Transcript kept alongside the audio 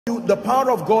The power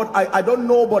of God, I don't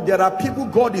know, but there are people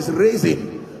God is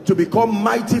raising to become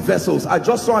mighty vessels. I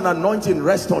just saw an anointing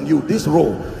rest on you, this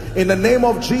row. In the name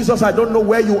of Jesus, I don't know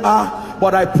where you are,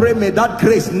 but I pray may that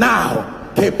grace now,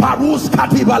 let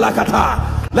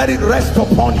it rest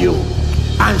upon you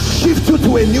and shift you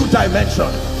to a new dimension.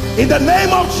 In the name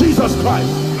of Jesus Christ.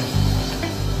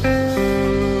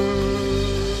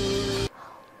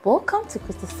 Welcome to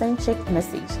Christocentric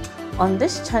Message. On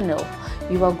this channel,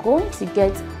 you are going to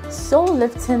get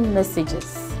soul-lifting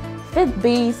messages,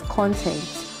 faith-based content,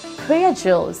 prayer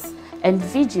drills, and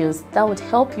videos that would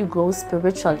help you grow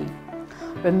spiritually.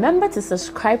 Remember to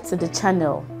subscribe to the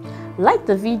channel, like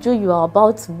the video you are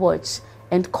about to watch,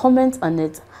 and comment on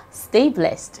it. Stay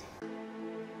blessed.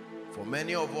 For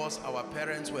many of us, our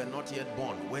parents were not yet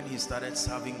born when he started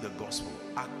serving the gospel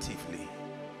actively,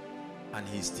 and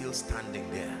he's still standing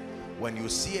there. When you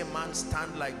see a man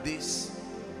stand like this,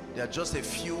 there are just a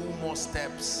few more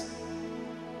steps,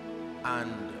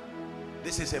 and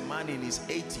this is a man in his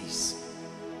 80s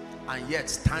and yet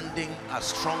standing as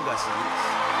strong as he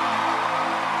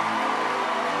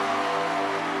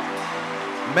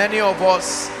is. Many of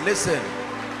us, listen,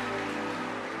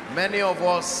 many of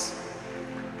us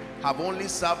have only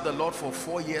served the Lord for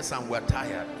 4 years and we're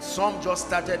tired. Some just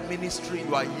started ministry.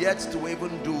 You are yet to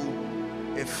even do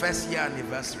a first year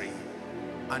anniversary,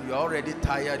 and you're already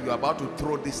tired. You're about to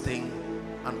throw this thing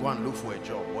and go and look for a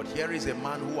job. But here is a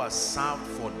man who has served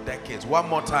for decades. One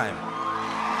more time.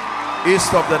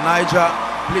 East of the Niger,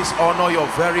 please honor your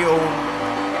very own,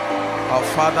 our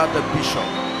father the bishop.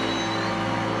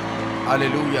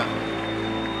 Hallelujah.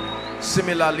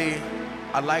 Similarly,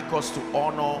 I'd like us to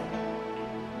honor,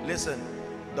 listen,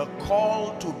 the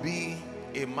call to be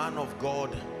a man of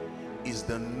God is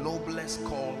the noblest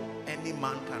call any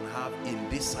man can have in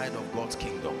this side of God's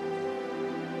kingdom.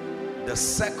 The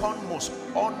second most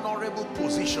honorable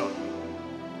position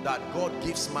that God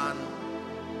gives man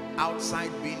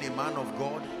outside being a man of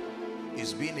God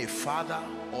is being a father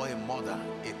or a mother,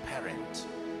 a parent.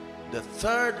 The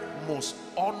third most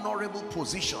honorable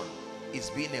position is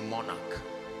being a monarch.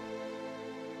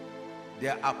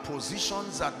 There are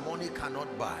positions that money cannot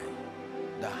buy.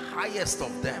 The highest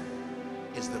of them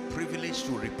is the privilege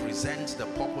to represent the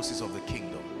purposes of the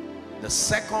kingdom. The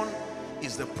second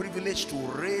is the privilege to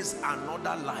raise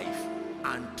another life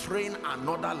and train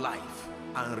another life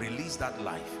and release that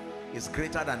life. Is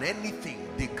greater than anything,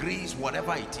 degrees,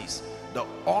 whatever it is. The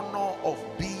honor of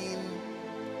being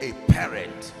a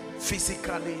parent,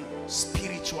 physically,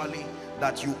 spiritually,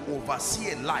 that you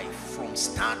oversee a life from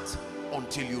start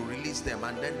until you release them.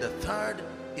 And then the third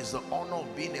is the honor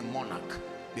of being a monarch,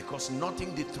 because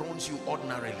nothing dethrones you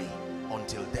ordinarily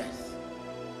until death.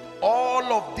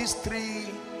 All of these three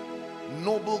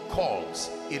noble calls,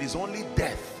 it is only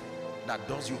death that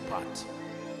does you part.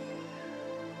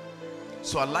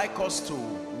 So I'd like us to,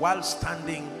 while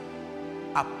standing,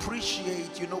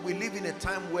 appreciate, you know, we live in a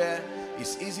time where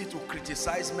it's easy to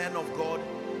criticize men of God.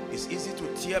 It's easy to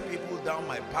tear people down.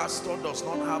 My pastor does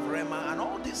not have Rema and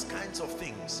all these kinds of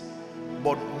things.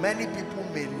 But many people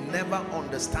may never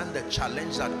understand the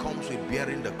challenge that comes with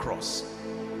bearing the cross.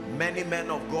 Many men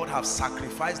of God have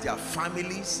sacrificed their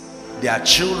families, their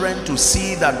children, to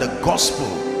see that the gospel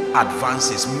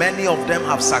advances. Many of them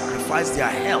have sacrificed their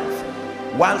health.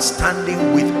 While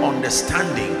standing with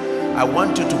understanding, I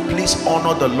want you to please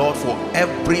honor the Lord for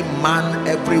every man,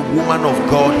 every woman of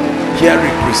God here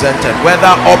represented, whether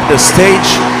up the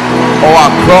stage or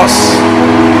across.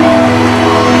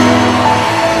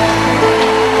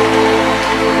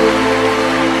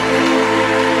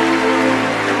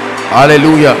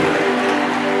 Hallelujah.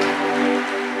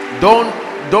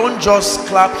 Don't just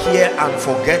clap here and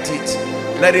forget it.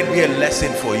 Let it be a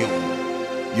lesson for you.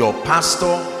 Your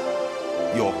pastor,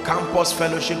 your campus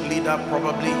fellowship leader,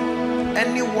 probably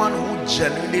anyone who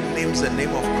genuinely names the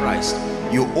name of Christ,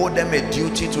 you owe them a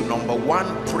duty to, number one,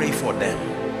 pray for them.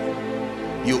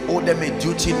 You owe them a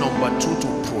duty, number two, to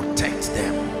protect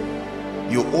them.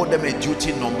 You owe them a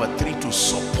duty, number three, to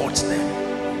support them.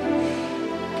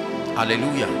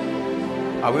 Hallelujah.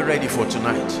 Are we ready for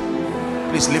tonight?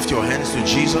 Please lift your hands to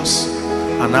Jesus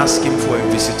and ask him for a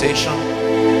visitation.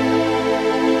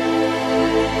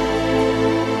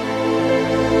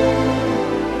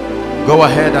 Go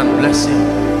ahead and bless him.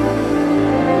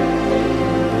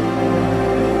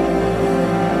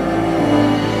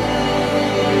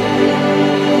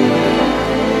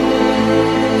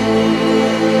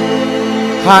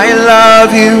 I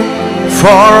love you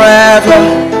forever.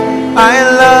 I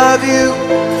love you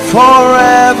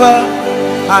forever.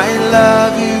 I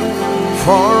love you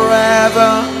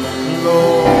forever,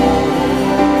 Lord.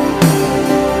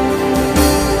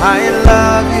 I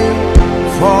love you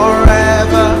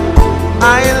forever.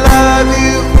 I love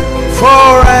you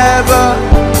forever.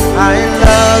 I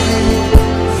love you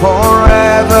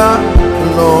forever,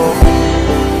 Lord.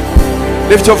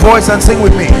 Lift your voice and sing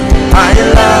with me. I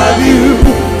love you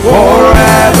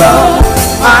forever.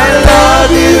 I love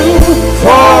you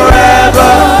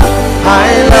forever.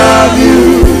 I love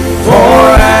you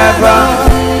forever,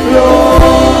 Lord.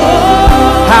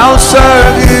 I'll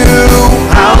serve you.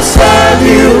 I'll serve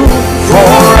you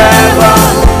forever.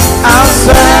 I'll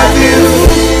serve you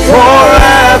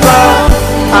forever.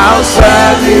 I'll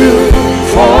serve you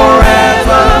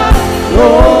forever,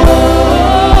 Lord.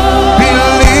 Be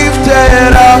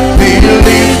lifted up, be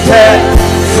lifted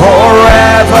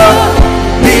forever.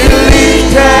 Be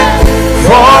lifted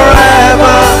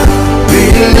forever. Be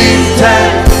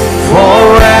lifted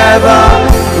forever,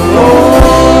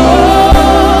 Lord.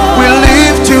 We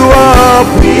lift you up,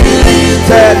 be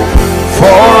lifted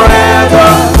forever.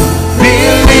 Be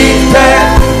lifted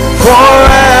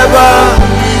forever.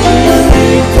 Be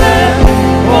lifted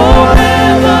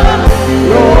forever,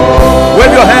 Lord.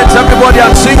 Wave your hands, everybody,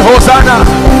 and sing Hosanna.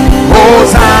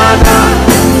 Hosanna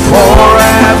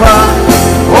forever.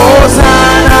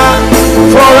 Hosanna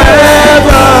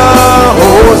forever.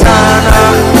 Hosanna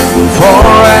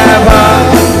forever,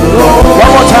 Lord.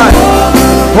 One more time.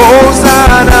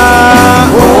 Hosanna,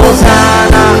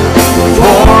 Hosanna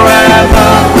forever.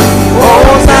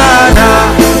 Hosanna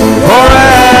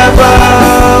forever.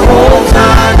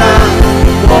 Hosanna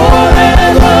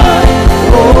forever,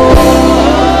 Lord.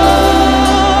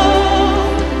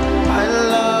 I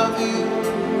love you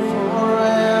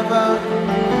forever.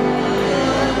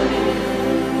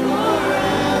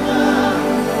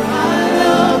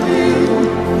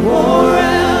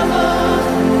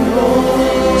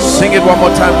 Sing it one more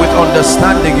time with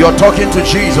understanding. You're talking to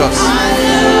Jesus. I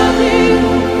love you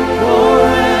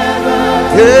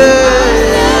forever. Yeah. I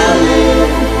love you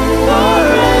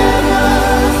forever.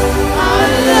 I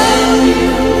love you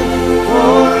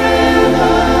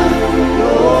forever,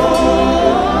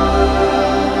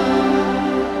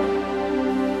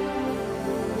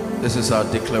 Lord. This is our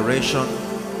declaration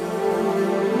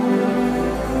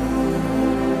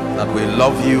that we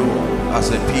love you as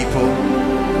a people,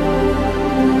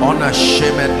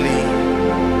 unashamedly,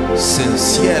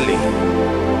 sincerely,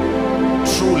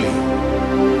 truly.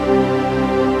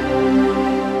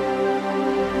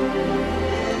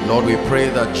 Lord, we pray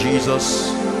that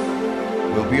Jesus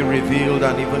will be revealed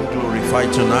and even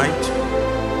glorified tonight.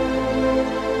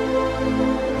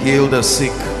 Heal the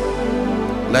sick.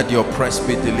 Let the oppressed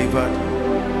be delivered.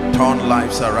 Turn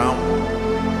lives around.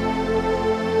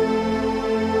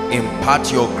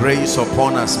 Impart your grace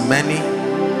upon us many.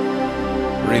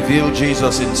 Reveal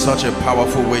Jesus in such a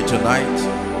powerful way tonight.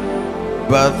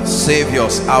 Birth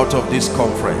saviors out of this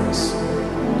conference.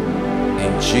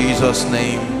 In Jesus'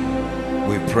 name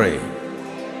we pray.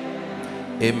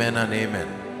 Amen and amen.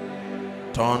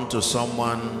 Turn to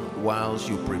someone whilst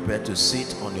you prepare to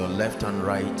sit on your left and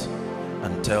right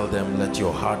and tell them, let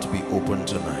your heart be open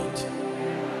tonight.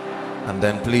 And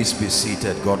then please be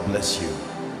seated. God bless you.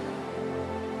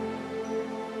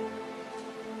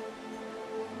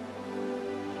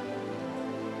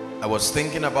 I was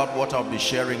thinking about what I'll be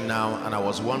sharing now, and I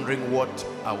was wondering what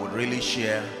I would really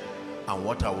share and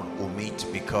what I would omit,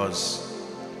 because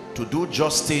to do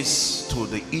justice to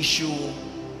the issue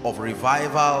of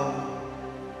revival,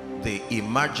 the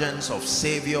emergence of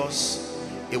saviors,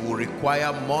 it will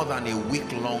require more than a week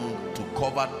long to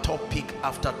cover topic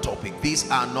after topic. These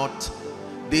are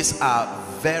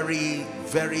very,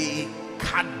 very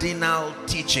cardinal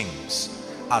teachings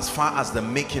as far as the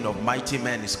making of mighty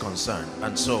men is concerned.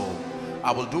 And so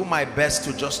I will do my best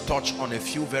to just touch on a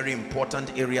few very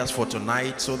important areas for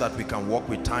tonight so that we can work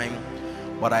with time.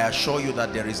 But I assure you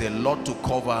that there is a lot to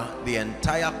cover. The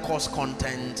entire course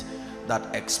content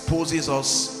that exposes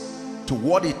us to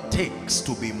what it takes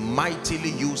to be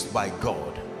mightily used by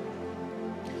God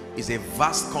is a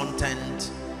vast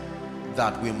content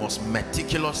that we must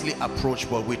meticulously approach.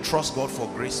 But we trust God for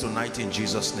grace tonight in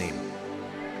Jesus' name.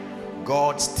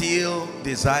 God still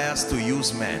desires to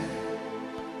use men.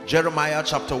 Jeremiah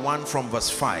chapter 1 from verse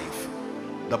 5,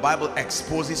 the Bible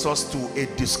exposes us to a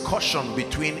discussion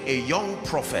between a young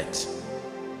prophet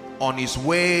on his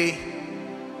way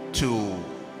to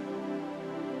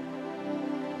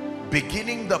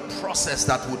beginning the process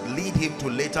that would lead him to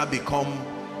later become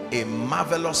a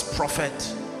marvelous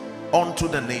prophet unto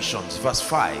the nations. Verse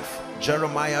 5,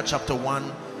 Jeremiah chapter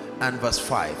 1 and verse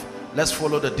 5. Let's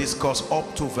follow the discourse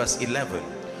up to verse 11.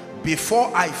 Before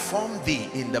I formed thee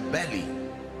in the belly,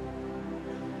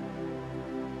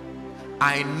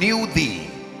 I knew thee.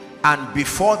 And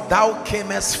before thou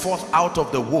camest forth out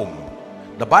of the womb,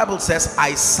 the Bible says,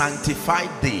 I sanctified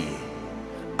thee,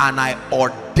 and I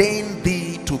ordained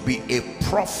thee to be a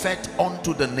prophet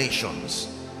unto the nations.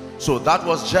 So that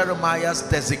was Jeremiah's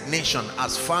designation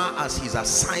as far as his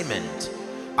assignment,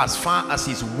 as far as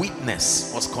his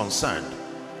witness was concerned.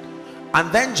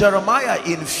 And then Jeremiah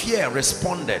in fear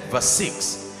responded, verse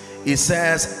 6. He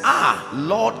says, ah,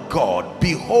 Lord God,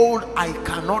 behold, I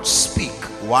cannot speak.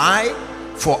 Why?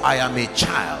 For I am a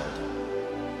child.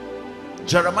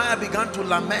 Jeremiah began to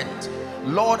lament,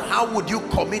 Lord, how would you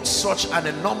commit such an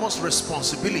enormous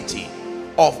responsibility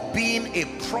of being a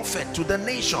prophet to the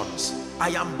nations? I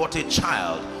am but a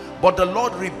child. But the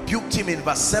Lord rebuked him in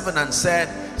verse 7 and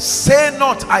said, say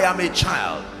not I am a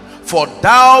child, for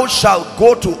thou shalt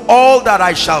go to all that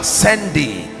I shall send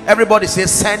thee. Everybody say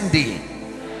send thee.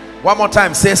 One more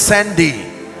time, say send thee.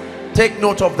 Take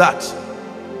note of that.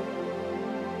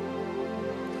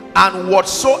 And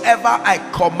whatsoever I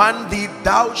command thee,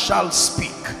 thou shalt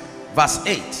speak. Verse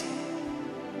 8.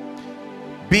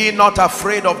 Be not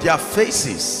afraid of their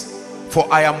faces,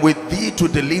 for I am with thee to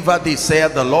deliver thee,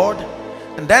 saith the Lord.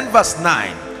 And then verse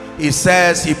 9, he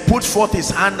says, he put forth his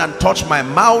hand and touched my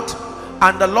mouth,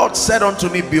 and the Lord said unto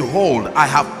me, behold, I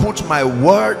have put my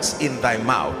words in thy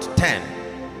mouth. 10.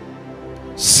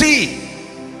 See,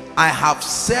 I have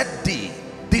set thee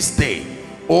this day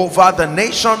over the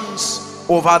nations,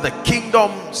 over the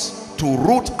kingdoms, to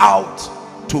root out,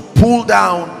 to pull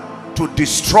down, to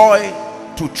destroy,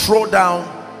 to throw down,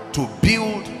 to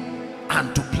build,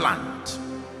 and to plant.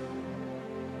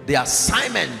 The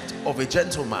assignment of a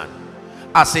gentleman.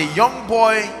 As a young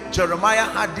boy, Jeremiah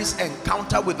had this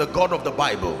encounter with the God of the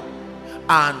Bible,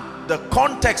 and the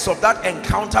context of that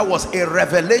encounter was a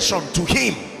revelation to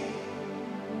him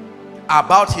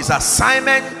about his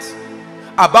assignment,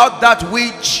 about that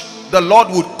which the Lord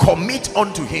would commit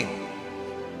unto him.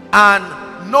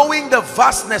 And knowing the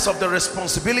vastness of the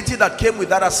responsibility that came with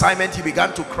that assignment, he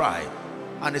began to cry,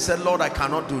 and he said, Lord, I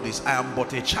cannot do this. I am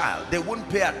but a child. They wouldn't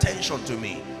pay attention to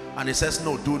me. And he says,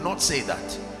 no, do not say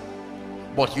that,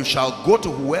 but you shall go to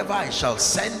whoever I shall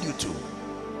send you to,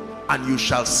 and you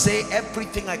shall say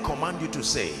everything I command you to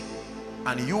say,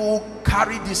 and you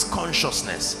carry this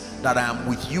consciousness that I am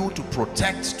with you to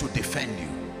protect, to defend you.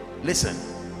 Listen,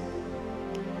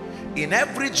 in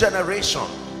every generation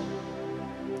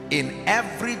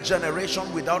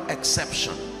without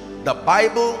exception, the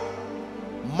Bible,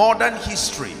 modern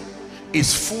history,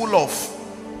 is full of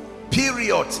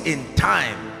periods in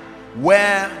time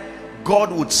where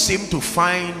God would seem to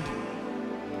find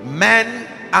men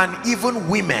and even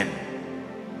women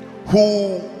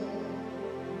who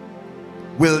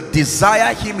will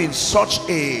desire him in such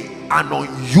an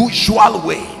unusual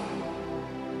way,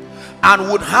 and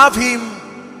would have him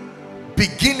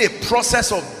begin a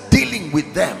process of dealing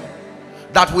with them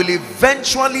that will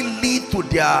eventually lead to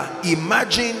their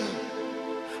emerging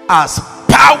as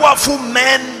powerful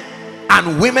men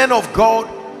and women of God,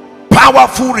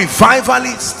 powerful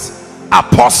revivalists,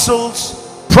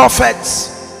 apostles,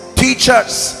 prophets,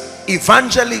 teachers,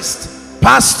 evangelists,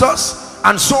 pastors,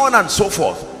 and so on and so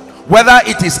forth. Whether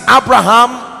it is Abraham,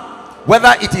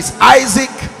 whether it is Isaac,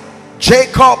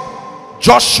 Jacob,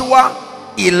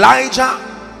 Joshua, Elijah,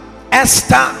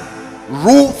 Esther,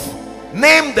 Ruth,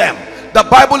 name them. The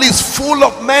Bible is full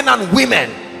of men and women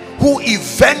who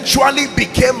eventually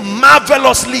became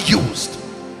marvelously used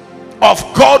of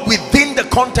God within the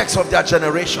context of their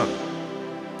generation.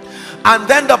 And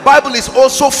then the Bible is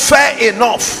also fair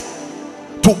enough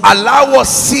to allow us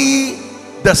see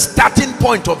the starting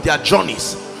point of their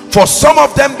journeys. For some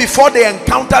of them, before they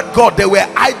encountered God, they were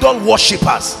idol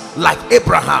worshippers like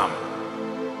Abraham.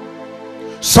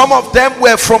 Some of them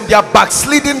were from their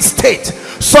backsliding state.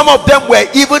 Some of them were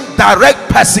even direct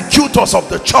persecutors of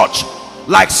the church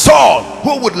like Saul,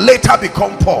 who would later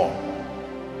become Paul.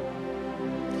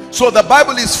 So the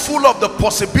Bible is full of the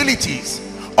possibilities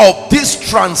of this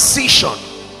transition,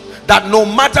 that no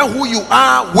matter who you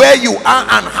are, where you are,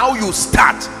 and how you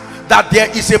start, that there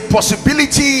is a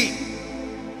possibility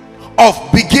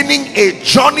of beginning a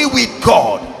journey with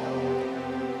God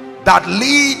that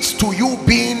leads to you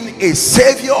being a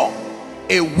savior,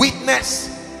 a witness,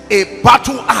 a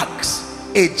battle axe,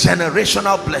 a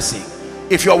generational blessing.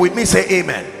 If you're with me, say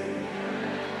amen.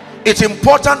 It's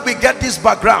important we get this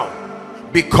background,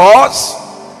 because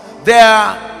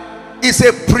there is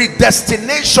a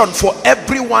predestination for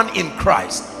everyone in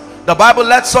Christ. The Bible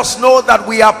lets us know that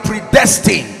we are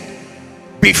predestined.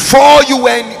 Before you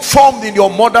were formed in your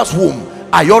mother's womb,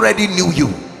 I already knew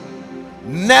you.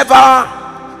 Never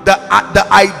the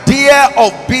idea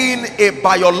of being a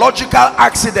biological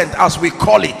accident, as we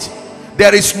call it,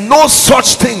 There is no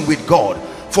such thing with God.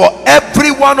 For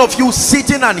every one of you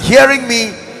sitting and hearing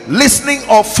me, listening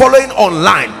or following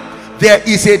online, there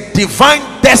is a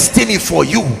divine destiny for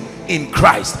you in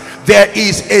Christ. There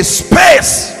is a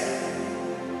space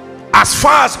as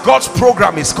far as God's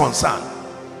program is concerned.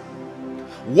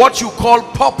 What you call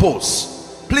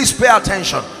purpose, please pay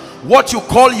attention. What you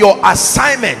call your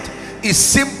assignment is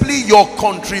simply your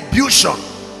contribution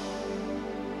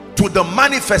to the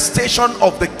manifestation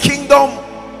of the kingdom,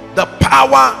 the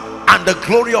power and the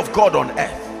glory of God on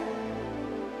earth.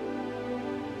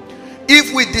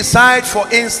 If we decide, for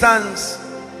instance,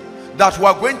 that we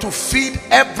are going to feed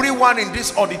everyone in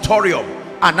this auditorium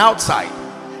and outside,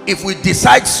 if we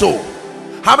decide so,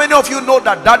 how many of you know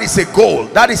that that is a goal,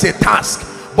 that is a task?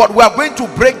 But we are going to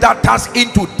break that task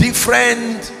into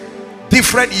different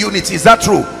units. Is that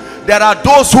true? There are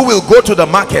those who will go to the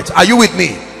market. Are you with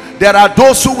me? There are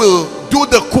those who will do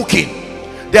the cooking.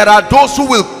 There are those who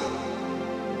will,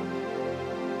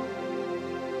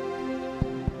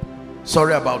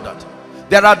 sorry about that.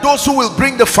 There are those who will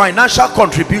bring the financial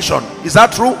contribution. Is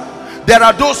that true? There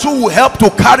are those who will help to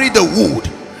carry the wood.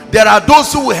 There are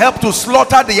those who will help to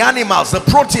slaughter the animals, the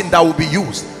protein that will be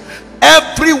used.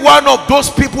 Every one of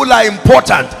those people are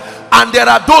important. And there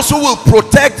are those who will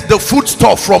protect the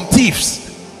foodstuff from thieves.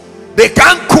 They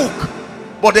can't cook,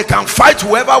 but they can fight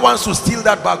whoever wants to steal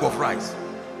that bag of rice.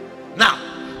 Now,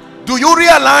 do you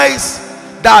realize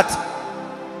that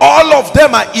all of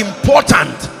them are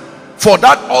important for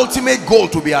that ultimate goal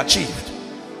to be achieved?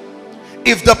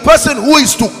 If the person who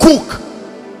is to cook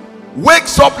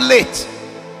wakes up late,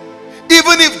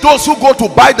 even if those who go to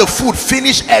buy the food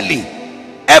finish early,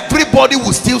 everybody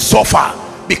will still suffer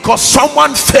because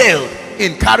someone failed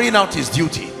in carrying out his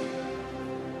duty.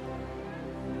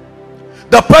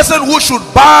 The person who should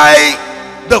buy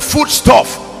the food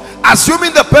stuff,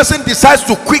 assuming the person decides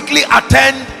to quickly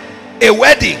attend a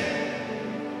wedding,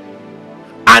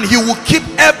 and he will keep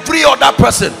every other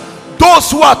person,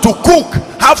 those who are to cook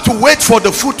have to wait for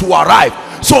the food to arrive.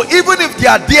 So even if they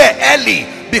are there early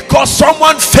because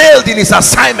someone failed in his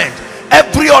assignment,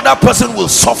 every other person will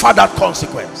suffer that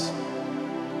consequence.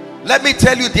 Let me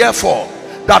tell you therefore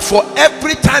that for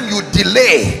every time you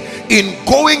delay in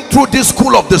going through this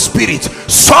school of the spirit,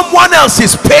 someone else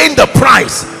is paying the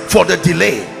price for the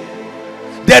delay.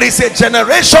 There is a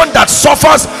generation that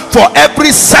suffers for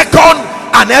every second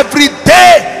and every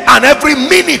day and every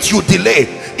minute you delay.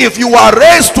 If you are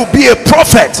raised to be a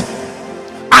prophet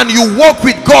and you walk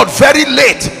with God very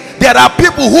late, there are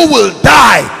people who will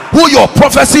die who your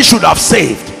prophecy should have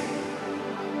saved.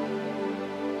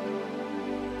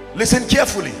 Listen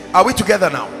carefully. Are we together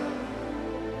now?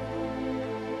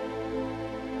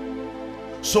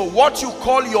 So what you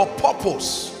call your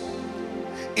purpose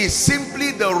is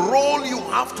simply the role you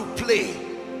have to play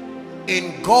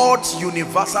in God's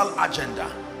universal agenda.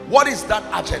 What is that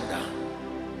agenda?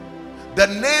 The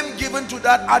name given to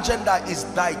that agenda is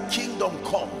thy kingdom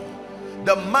come.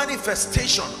 The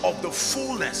manifestation of the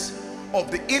fullness of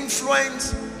the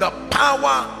influence, the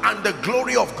power and the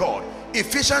glory of God.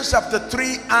 Ephesians chapter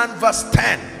 3 and verse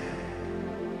 10.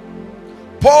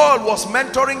 Paul was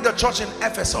mentoring the church in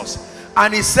Ephesus,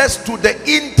 and he says, to the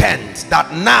intent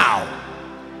that now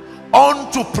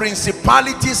unto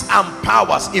principalities and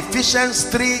powers. Ephesians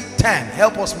 3:10.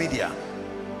 Help us, media.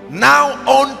 Now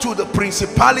unto the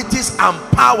principalities and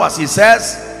powers, he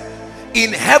says,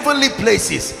 in heavenly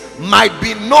places might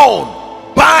be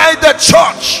known by the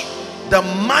church the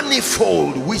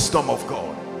manifold wisdom of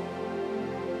God.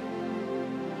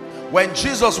 When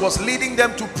Jesus was leading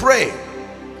them to pray,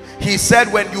 he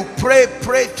said, when you pray,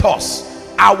 pray thus: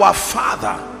 our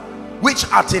Father which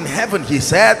art in heaven, he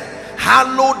said,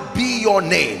 hallowed be your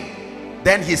name.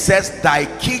 Then he says, thy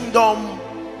kingdom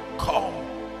come.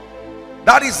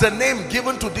 That is the name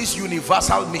given to this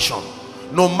universal mission.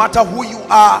 No matter who you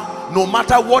are, no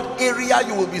matter what area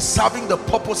you will be serving the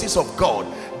purposes of God,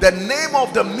 the name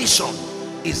of the mission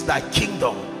is thy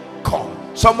kingdom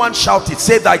come. Someone shout it.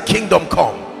 Say, thy kingdom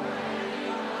come.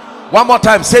 One more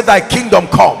time. Say, thy kingdom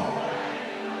come.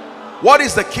 What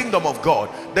is the kingdom of God?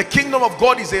 The kingdom of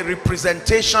God is a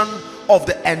representation of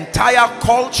the entire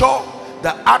culture,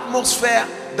 the atmosphere,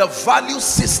 the value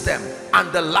system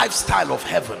and the lifestyle of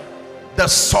heaven. The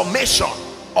summation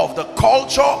of the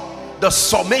culture, the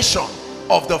summation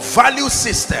of the value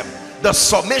system, the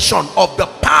summation of the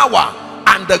power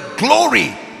and the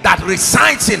glory that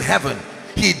resides in heaven.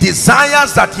 He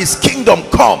desires that his kingdom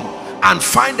come and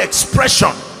find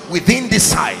expression within this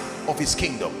side of his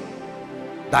kingdom.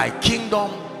 Thy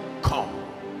kingdom come.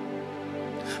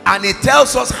 And it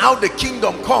tells us how the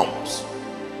kingdom comes: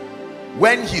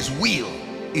 when his will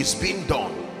is being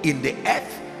done in the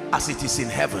earth as it is in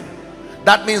heaven.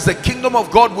 That means the kingdom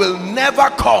of God will never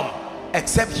come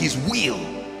except his will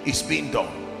is being done.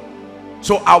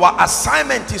 So our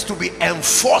assignment is to be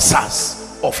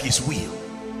enforcers of his will,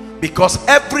 because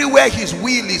everywhere his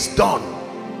will is done,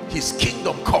 his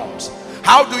kingdom comes.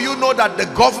 How do you know that the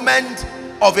government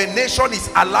of a nation is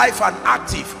alive and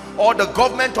active, or the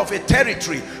government of a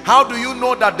territory? How do you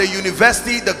know that the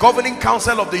university, the governing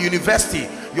council of the university,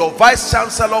 your vice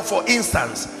chancellor for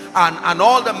instance, and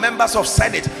all the members of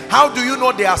Senate, how do you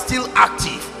know they are still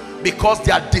active? Because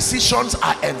their decisions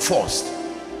are enforced.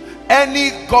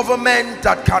 Any government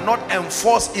that cannot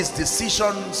enforce its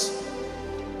decisions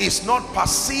is not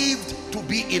perceived to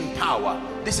be in power.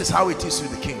 This is how it is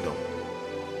with the kingdom.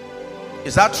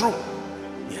 Is that true?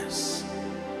 Yes.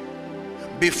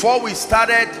 Before we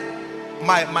started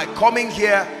my coming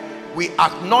here, we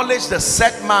acknowledged the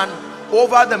set man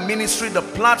over the ministry, the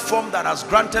platform that has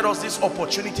granted us this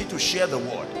opportunity to share the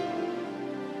word.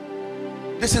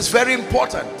 This is very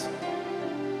important.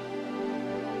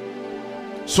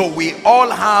 So we all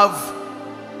have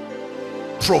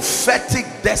prophetic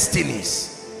destinies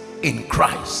in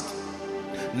Christ.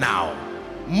 Now,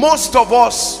 most of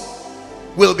us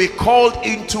will be called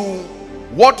into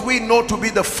what we know to be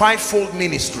the fivefold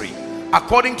ministry,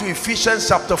 according to Ephesians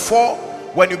chapter 4,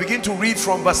 when you begin to read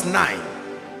from verse 9.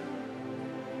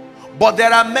 But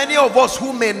there are many of us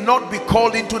who may not be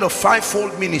called into the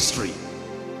fivefold ministry.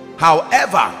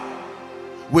 However,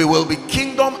 we will be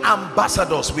kingdom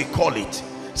ambassadors, we call it,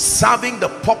 serving the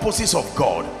purposes of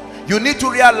God. You need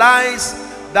to realize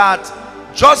that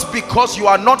just because you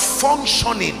are not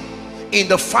functioning in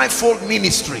the fivefold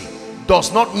ministry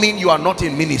does not mean you are not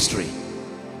in ministry.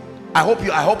 I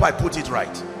hope I put it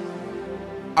right.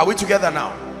 Are we together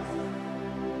now?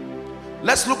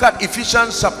 Let's look at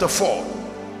Ephesians chapter 4.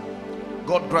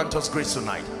 God grant us grace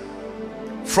tonight.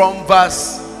 From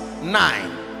verse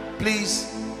 9, please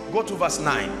go to verse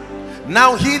 9.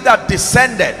 Now he that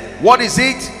descended, what is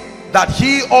it? That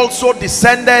he also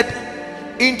descended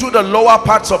into the lower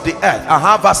parts of the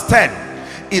earth. Verse 10,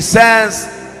 it says,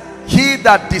 he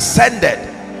that descended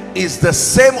is the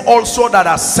same also that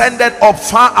ascended up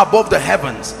far above the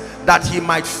heavens, that he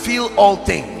might fill all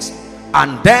things.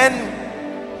 And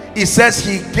then it says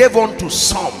he gave unto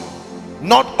some,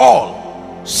 not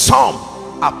all, some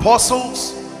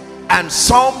apostles, and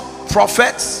some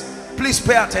prophets. Please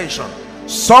pay attention.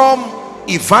 Some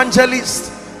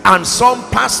evangelists, and some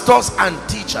pastors and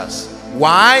teachers.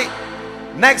 Why?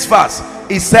 Next verse,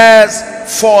 it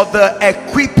says for the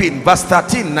equipping, verse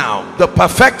 13 now, the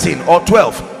perfecting, or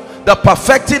 12, the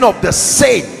perfecting of the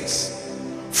saints,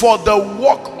 for the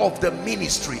work of the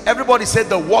ministry. Everybody said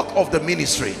the work of the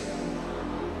ministry.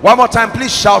 One more time,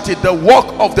 please shout it. The work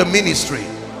of the ministry.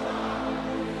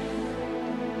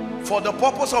 For the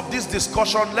purpose of this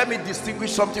discussion, let me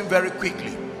distinguish something very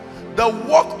quickly. The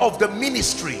work of the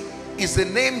ministry is the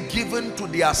name given to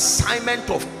the assignment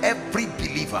of every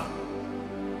believer.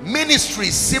 Ministry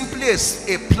simply is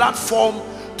a platform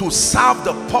to serve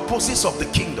the purposes of the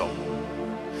kingdom.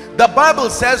 The Bible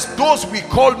says those we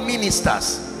call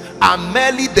ministers are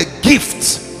merely the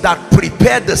gifts that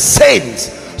prepare the saints,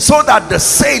 so that the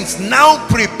saints now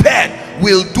prepared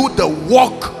will do the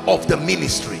work of the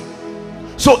ministry.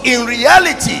 So in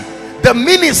reality, the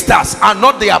ministers are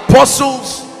not the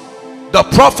apostles, the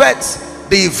prophets,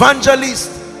 the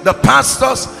evangelists, the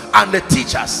pastors, and the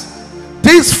teachers.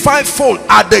 These fivefold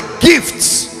are the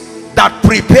gifts that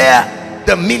prepare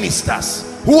the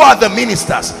ministers. Who are the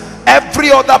ministers?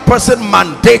 Every other person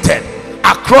mandated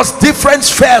across different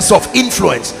spheres of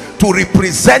influence to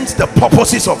represent the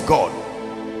purposes of God.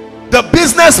 The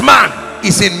businessman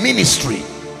is in ministry.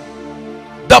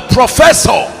 The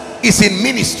professor is in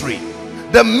ministry.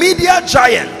 The media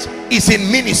giant is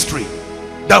in ministry.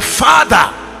 The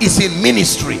father is in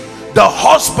ministry. The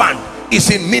husband is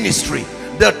in ministry.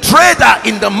 The trader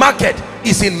in the market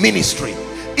is in ministry.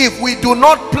 If we do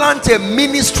not plant a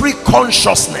ministry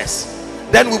consciousness,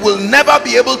 then we will never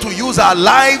be able to use our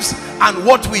lives and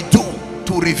what we do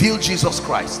to reveal Jesus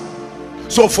Christ.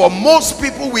 So for most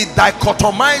people, we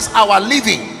dichotomize our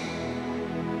living.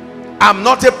 I'm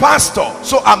not a pastor,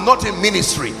 so I'm not in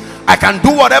ministry. I can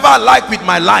do whatever I like with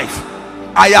my life.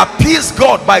 I appease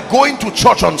God by going to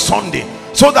church on Sunday,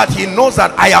 so that he knows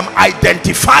that I am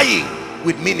identifying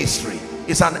with ministry.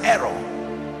 It's an error.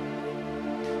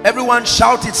 Everyone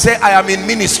shout it, say, I am in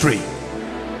ministry.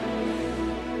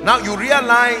 Now you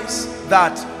realize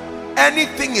that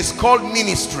anything is called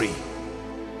ministry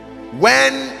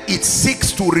when it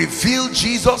seeks to reveal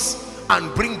Jesus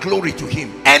and bring glory to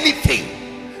him.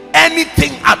 Anything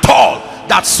anything at all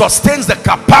that sustains the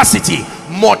capacity,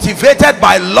 motivated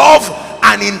by love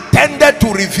and intended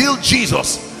to reveal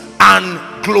Jesus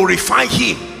and glorify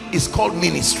him, is called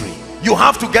ministry. You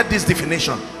have to get this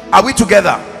definition. Are we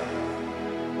together?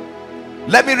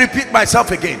 Let me repeat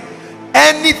myself again.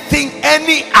 Anything,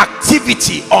 any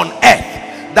activity on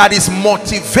earth that is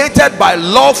motivated by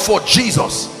love for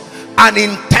Jesus and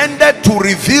intended to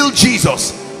reveal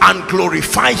Jesus and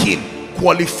glorify him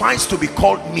qualifies to be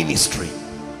called ministry.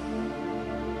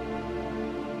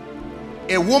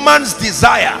 A woman's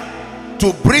desire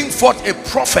to bring forth a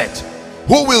prophet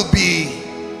who will be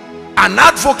an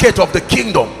advocate of the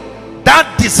kingdom,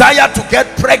 that desire to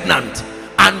get pregnant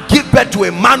and give birth to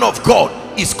a man of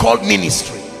God, is called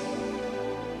ministry.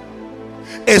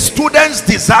 A student's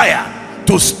desire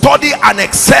to study and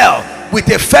excel with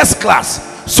a first class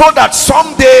so that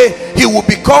someday he will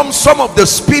become some of the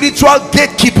spiritual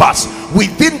gatekeepers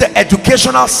within the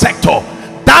educational sector,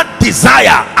 that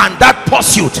desire and that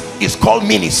pursuit is called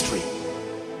ministry.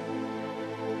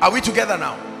 Are we together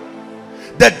now?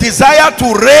 The desire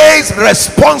to raise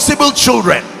responsible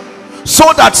children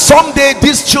so that someday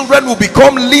these children will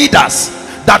become leaders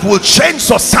that will change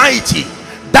society,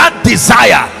 that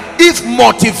desire, if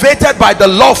motivated by the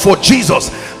love for Jesus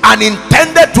and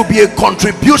intended to be a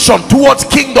contribution towards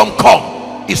kingdom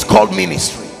come, is called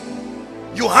ministry.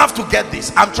 You have to get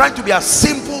this. I'm trying to be as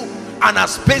simple and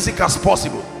as basic as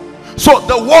possible. So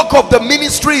the work of the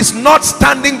ministry is not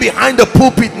standing behind the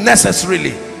pulpit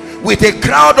necessarily with a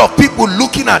crowd of people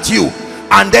looking at you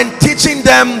and then teaching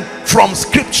them from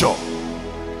scripture.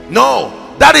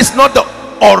 No, that is not the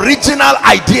original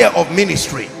idea of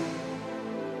ministry.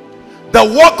 The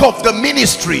work of the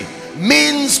ministry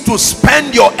means to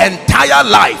spend your entire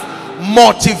life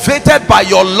motivated by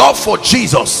your love for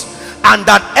Jesus, and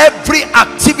that every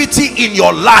activity in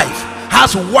your life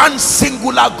has one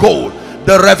singular goal: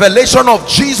 the revelation of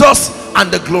Jesus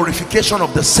and the glorification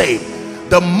of the same.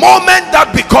 The moment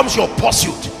that becomes your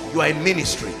pursuit, you are in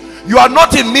ministry. You are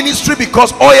not in ministry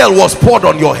because oil was poured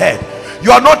on your head.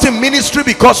 You are not in ministry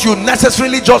because you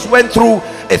necessarily just went through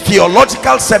a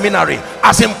theological seminary,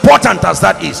 as important as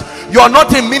that is. You are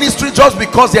not in ministry just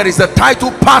because there is a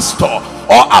title pastor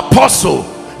or apostle.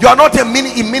 You are not in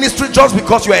ministry just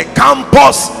because you are a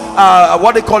campus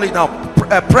what they call it now,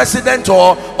 president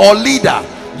or leader.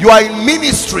 You are in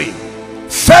ministry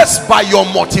first by your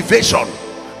motivation,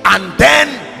 and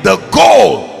then the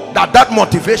goal that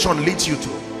motivation leads you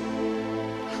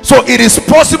to. So it is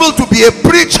possible to be a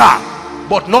preacher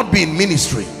but not be in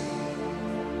ministry.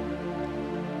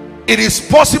 It is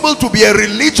possible to be a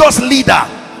religious leader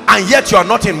and yet you are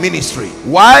not in ministry.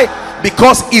 Why?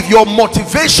 Because if your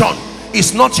motivation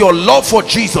is not your love for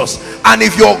Jesus, and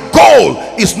if your goal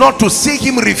is not to see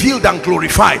him revealed and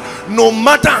glorified, no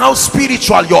matter how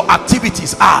spiritual your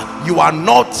activities are, you are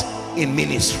not in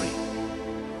ministry.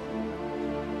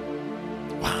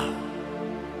 Wow.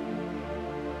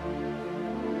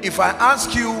 If I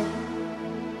ask you,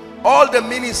 all the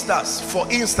ministers, for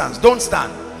instance, don't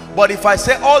stand, but if I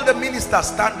say all the ministers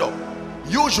stand up,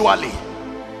 usually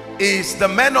is the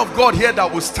men of God here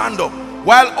that will stand up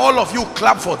while all of you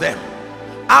clap for them.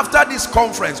 After this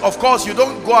conference, of course you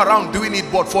don't go around doing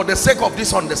it, but for the sake of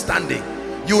this understanding,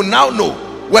 you now know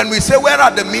when we say where are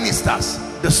the ministers,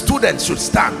 the students should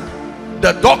stand,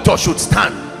 the doctor should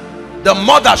stand, the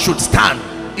mother should stand.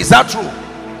 Is that true?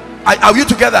 Are you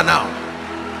together now?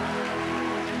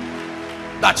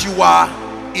 That you are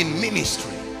in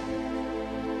ministry.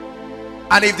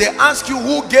 And if they ask you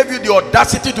who gave you the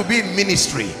audacity to be in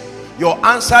ministry, your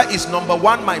answer is number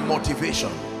one, my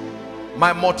motivation.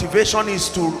 My motivation is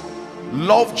to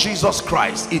love Jesus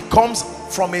Christ. It comes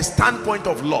from a standpoint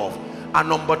of love. And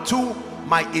number two,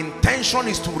 my intention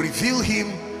is to reveal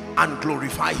him and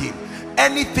glorify him.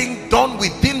 Anything done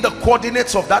within the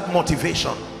coordinates of that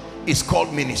motivation is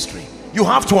called ministry. You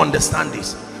have to understand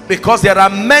this, because there are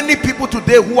many people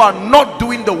today who are not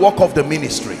doing the work of the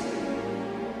ministry.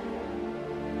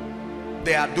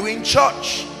 They are doing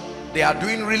church, they are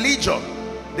doing religion,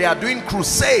 they are doing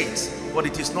crusades, but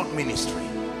it is not ministry.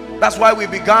 That's why we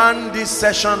began this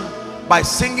session by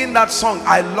singing that song,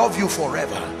 I love you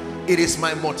forever. It is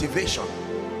my motivation.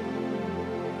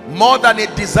 More than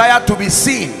a desire to be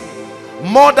seen,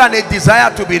 more than a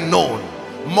desire to be known,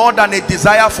 more than a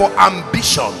desire for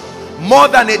ambition, more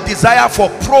than a desire for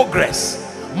progress,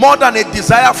 more than a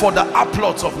desire for the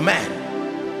applause of men.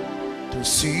 To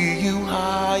see you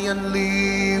high and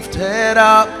lifted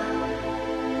up,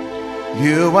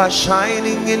 you are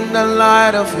shining in the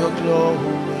light of your glory.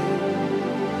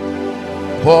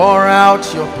 Pour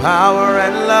out your power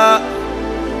and love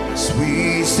As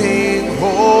we sing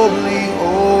holy,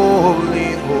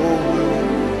 holy,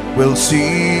 holy, we'll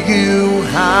see you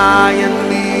high and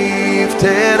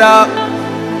lifted up.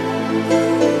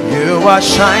 You are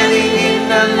shining in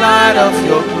the light of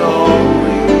your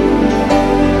glory.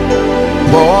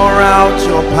 Pour out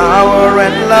your power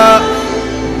and love.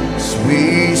 As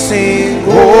we sing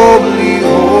holy,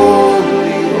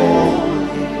 holy,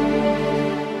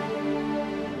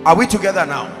 holy. Are we together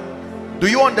now? Do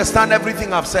you understand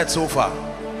everything I've said so far?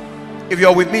 If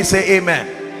you're with me, say amen.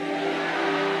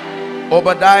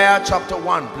 Obadiah chapter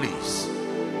 1, please.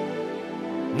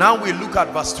 Now we look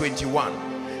at verse 21.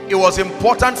 It was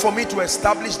important for me to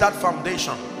establish that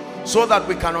foundation so that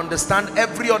we can understand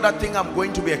every other thing I'm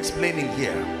going to be explaining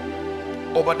here.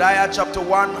 Obadiah chapter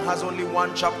 1 has only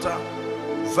one chapter.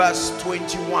 Verse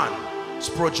 21. It's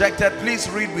projected. Please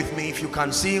read with me if you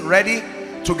can see. Ready?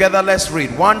 Together let's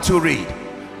read. 1, 2, read.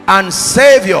 And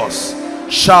saviors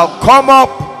shall come up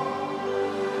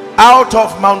out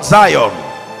of Mount Zion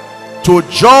to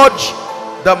judge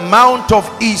the mount of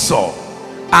Esau,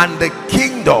 and the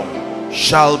kingdom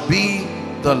shall be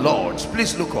the Lord's.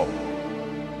 Please look up.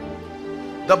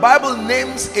 The Bible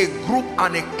names a group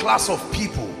and a class of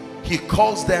people. He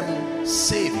calls them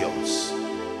saviors.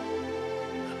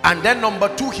 And then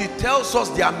number 2, he tells us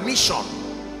their mission,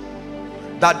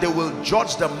 that they will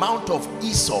judge the mount of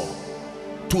Esau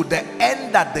to the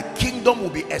end that the kingdom will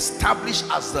be established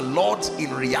as the Lord's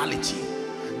in reality.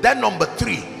 Then number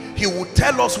 3, he will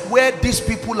tell us where these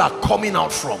people are coming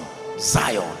out from.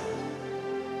 Zion.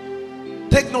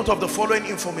 Take note of the following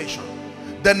information.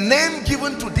 The name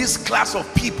given to this class of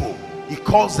people, he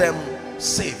calls them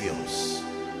saviors.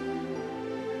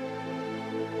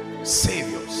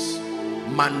 Saviors.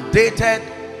 Mandated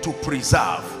to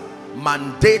preserve,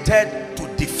 mandated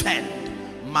to defend,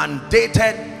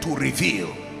 mandated to reveal.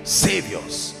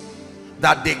 Saviors.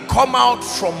 That they come out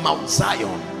from Mount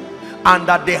Zion and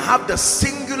that they have the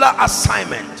singular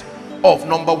assignment of,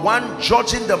 number 1,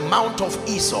 judging the mount of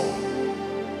Esau,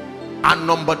 and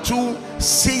number 2,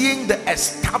 seeing the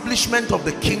establishment of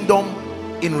the kingdom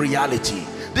in reality.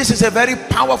 This is a very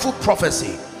powerful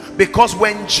prophecy, because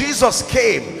when Jesus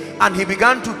came and he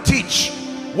began to teach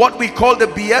what we call the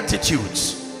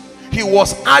Beatitudes, he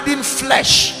was adding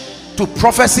flesh to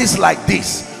prophecies like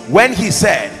this when he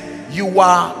said, you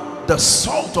are the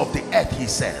salt of the earth, he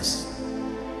says.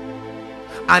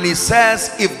 And he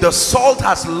says, if the salt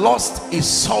has lost its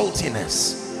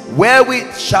saltiness,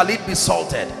 wherewith shall it be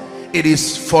salted? It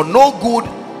is for no good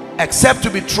except to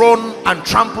be thrown and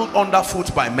trampled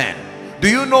underfoot by men. Do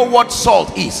you know what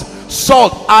salt is?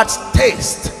 Salt adds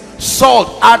taste,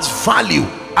 salt adds value,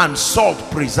 and salt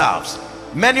preserves.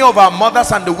 Many of our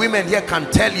mothers and the women here can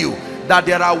tell you that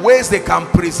there are ways they can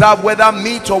preserve, whether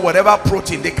meat or whatever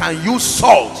protein. They can use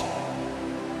salt.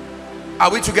 Are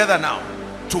we together now?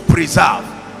 To preserve.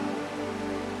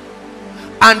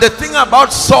 And the thing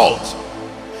about salt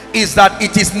is that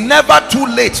it is never too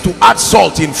late to add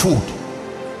salt in food.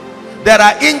 There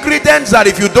are ingredients that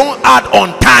if you don't add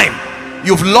on time,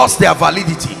 you've lost their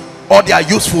validity or their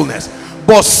usefulness.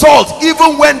 But salt,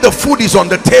 even when the food is on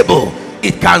the table,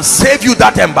 it can save you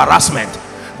that embarrassment.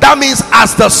 That means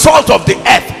as the salt of the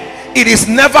earth, it is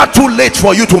never too late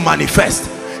for you to manifest.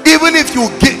 Even if you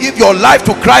give your life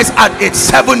to Christ at age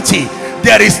 70,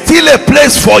 there is still a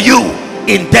place for you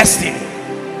in destiny.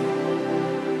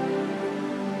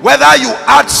 Whether you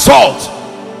add salt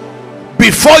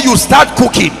before you start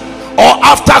cooking or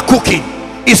after cooking,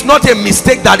 is not a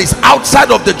mistake that is outside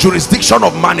of the jurisdiction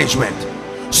of management.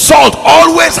 Salt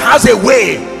always has a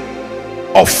way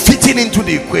of fitting into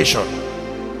the equation.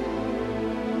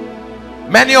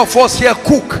 Many of us here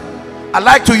cook. I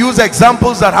like to use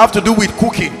examples that have to do with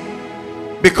cooking,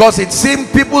 because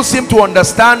people seem to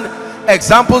understand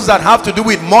examples that have to do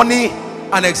with money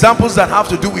and examples that have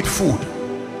to do with food.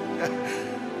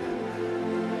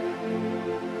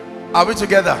 Are we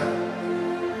together?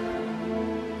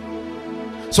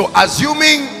 So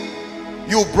assuming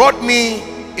you brought me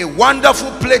a wonderful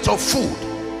plate of food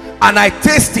and I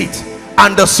taste it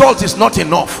and the salt is not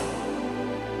enough,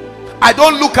 I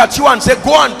don't look at you and say,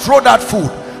 go and throw that food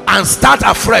and start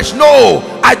afresh.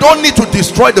 No, I don't need to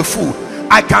destroy the food.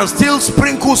 I can still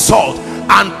sprinkle salt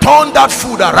and turn that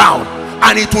food around,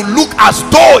 and it will look as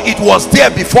though it was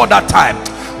there before that time.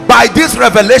 By this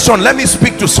revelation, let me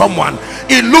speak to someone.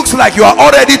 It looks like you are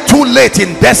already too late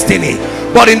in destiny,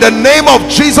 but in the name of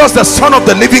Jesus, the Son of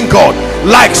the living God,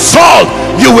 like salt,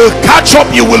 you will catch up,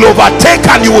 you will overtake,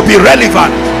 and you will be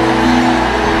relevant.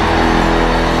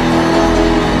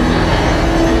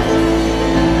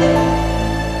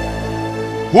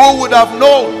 Who would have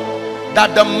known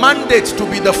that the mandate to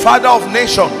be the father of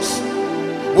nations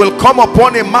will come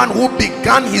upon a man who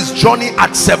began his journey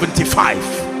at 75.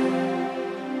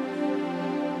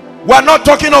 We're not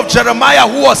talking of Jeremiah,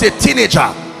 who was a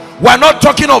teenager. We're not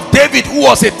talking of David, who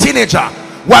was a teenager.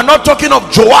 We're not talking of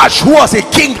Joash, who was a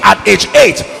king at age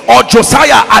 8, or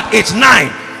Josiah at age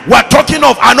 9. We're talking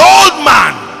of an old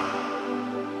man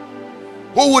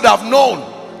who would have known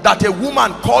that a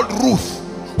woman called Ruth,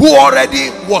 who already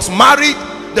was married,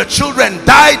 the children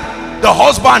died, the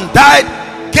husband died,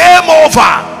 came over,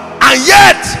 and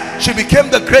yet she became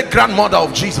the great-grandmother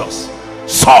of Jesus.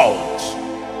 Salt.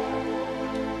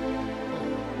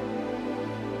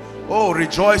 Oh,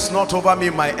 rejoice not over me,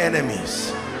 my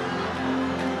enemies.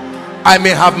 I may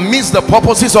have missed the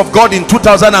purposes of God in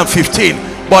 2015,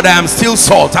 but I am still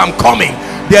salt. I'm coming.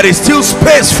 There is still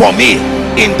space for me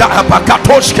in the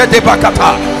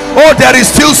oh, there is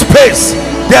still space.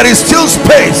 There is still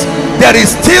space. There is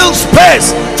still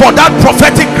space for that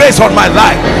prophetic grace on my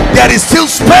life. There is still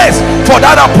space for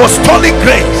that apostolic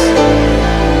grace.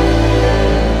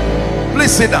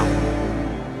 Please sit down.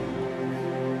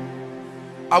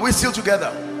 Are we still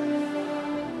together?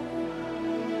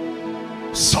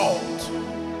 Salt.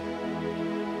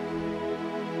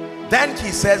 Then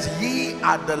he says, ye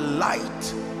are the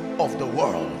light of the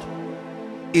world.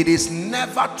 It is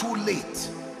never too late.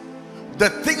 The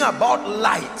thing about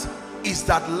light is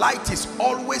that light is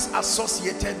always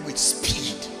associated with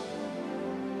speed.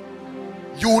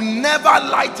 You never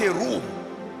light a room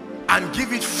and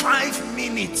give it 5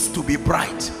 minutes to be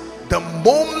bright. The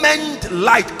moment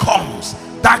light comes,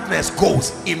 darkness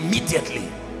goes immediately.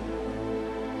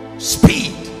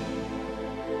 Speed.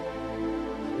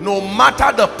 No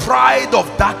matter the pride of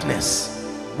darkness,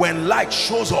 when light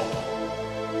shows up,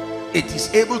 it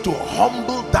is able to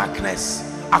humble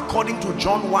darkness, according to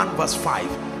John 1 verse 5.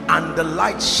 And the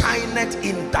light shineth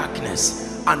in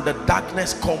darkness, and the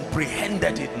darkness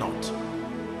comprehended it not.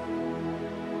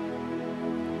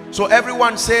 So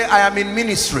everyone say, I am in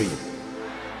ministry.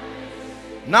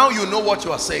 Now you know what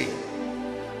you are saying.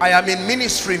 I am in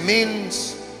ministry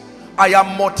means I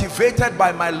am motivated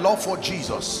by my love for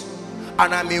Jesus,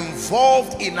 and I'm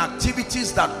involved in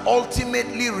activities that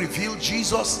ultimately reveal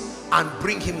Jesus and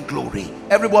bring him glory.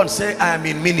 Everyone say, I am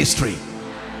in ministry.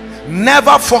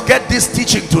 Never forget this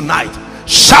teaching tonight.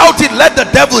 Shout it, let the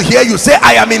devil hear you. Say,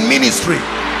 I am in ministry.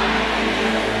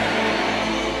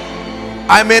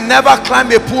 I may never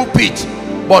climb a pulpit,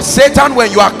 but Satan,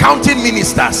 when you are counting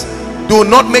ministers, do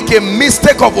not make a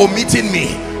mistake of omitting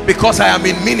me, because I am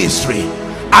in ministry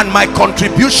and my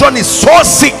contribution is so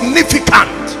significant.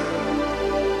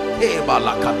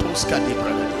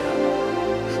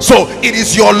 So it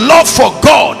is your love for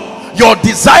God, your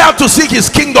desire to seek his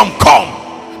kingdom come,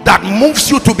 that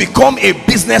moves you to become a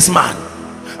businessman.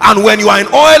 And when you are in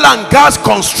oil and gas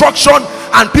construction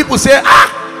and people say,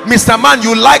 ah, Mr. Man,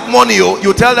 you like money,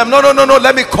 you tell them, no,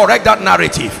 let me correct that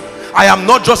narrative. I am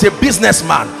not just a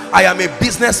businessman, I am a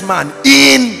businessman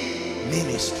in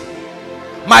ministry.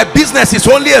 My business is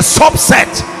only a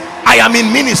subset. I am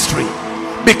in ministry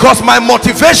because my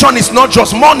motivation is not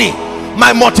just money.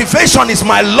 My motivation is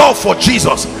my love for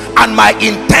Jesus, and my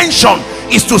intention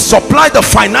is to supply the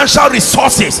financial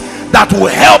resources that will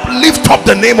help lift up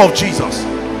the name of Jesus.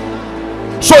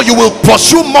 So you will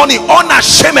pursue money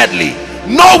unashamedly,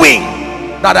 knowing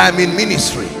that I am in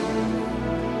ministry.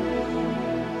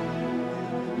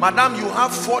 Madam, you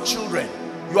have 4 children.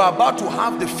 You are about to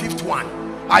have the 5th one.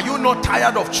 Are you not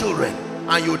tired of children?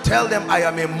 And you tell them, I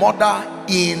am a mother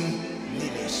in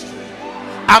ministry.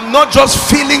 I'm not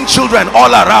just feeling children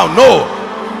all around. No,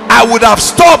 I would have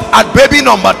stopped at baby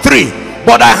number 3,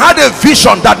 but I had a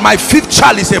vision that my 5th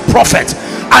child is a prophet,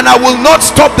 and I will not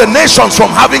stop the nations from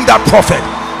having that prophet.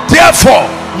 Therefore,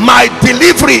 my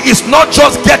delivery is not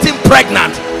just getting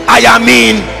pregnant. I am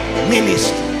in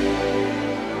ministry.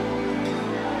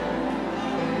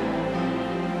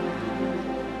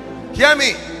 Hear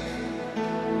me.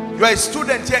 You are a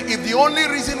student here. If the only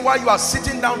reason why you are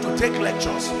sitting down to take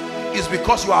lectures is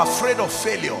because you are afraid of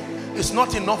failure, it's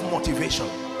not enough motivation.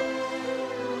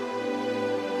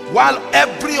 While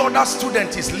every other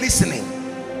student is listening,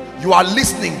 you are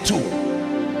listening too.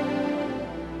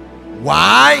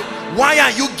 Why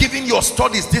are you giving your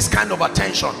studies this kind of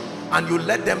attention? And you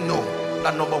let them know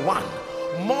that, number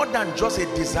 1, more than just a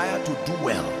desire to do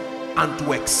well and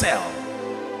to excel,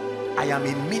 I am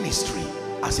in ministry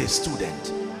as a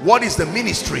student. What is the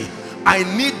ministry? I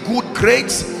need good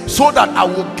grades so that I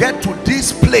will get to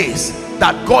this place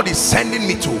that God is sending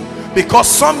me to, because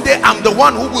someday I'm the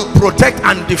one who will protect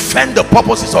and defend the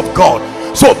purposes of God.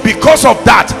 So because of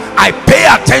that, I pay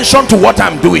attention to what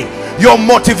I'm doing. your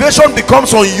motivation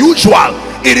becomes unusual.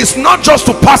 It is not just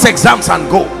to pass exams and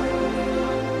go.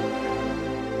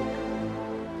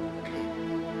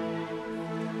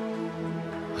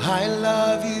 I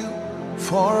love you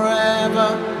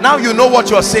forever. Now you know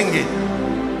what you're singing.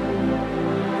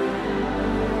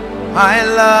 I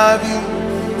love you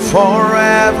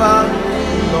forever,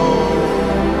 Lord.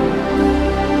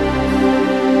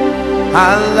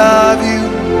 I love you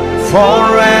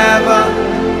forever.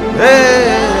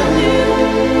 Hey.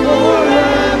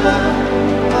 Forever.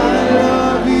 I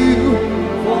love you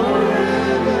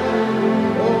forever.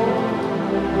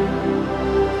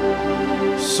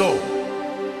 So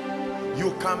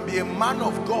you can be a man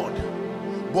of God,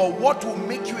 but what will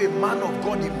make you a man of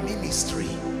God in ministry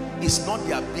is not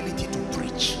the ability to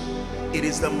preach. It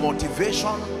is the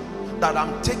motivation that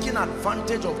I'm taking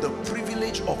advantage of the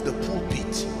privilege of the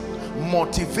pulpit.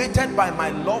 Motivated by my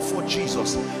love for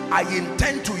Jesus, I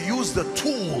intend to use the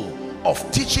tool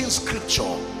of teaching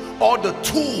scripture, or the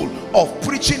tool of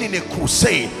preaching in a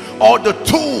crusade, or the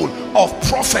tool of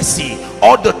prophecy,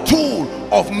 or the tool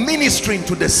of ministering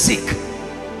to the sick,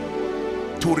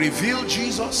 to reveal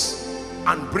Jesus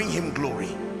and bring him glory.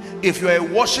 If you're a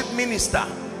worship minister,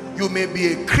 you may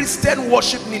be a Christian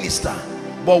worship minister,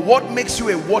 but what makes you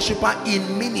a worshiper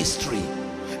in ministry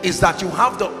is that you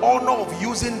have the honor of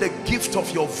using the gift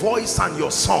of your voice and your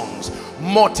songs,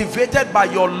 motivated by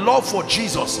your love for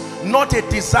Jesus, not a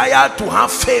desire to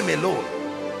have fame alone.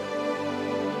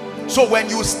 So when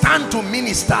you stand to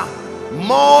minister,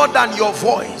 more than your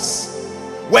voice,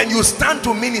 when you stand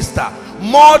to minister,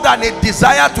 more than a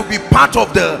desire to be part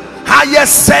of the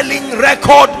highest selling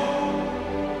record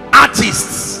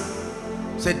artists,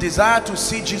 it's a desire to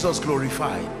see Jesus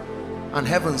glorified, and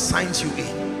heaven signs you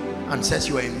in and says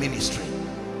you are in ministry.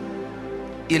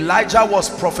 Elijah was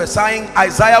prophesying,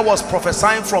 Isaiah was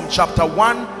prophesying from chapter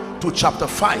 1 to chapter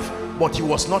 5, but he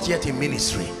was not yet in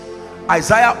ministry.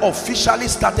 Isaiah officially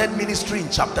started ministry in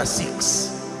chapter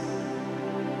 6.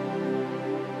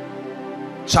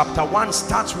 Chapter 1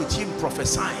 starts with him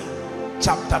prophesying.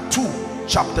 Chapter 2,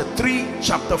 chapter 3,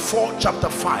 chapter 4, chapter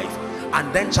 5,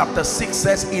 and then chapter 6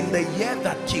 says, in the year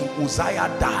that King Uzziah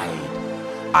died,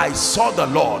 I saw the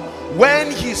Lord.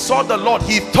 When he saw the Lord,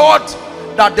 he thought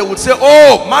that they would say,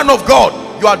 oh, man of God,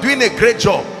 you are doing a great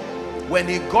job. When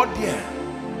he got there,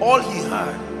 all he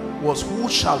heard was, who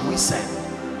shall we send?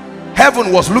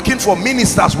 Heaven was looking for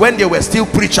ministers when they were still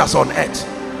preachers on earth.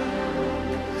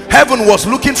 Heaven was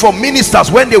looking for ministers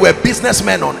when they were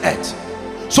businessmen on earth.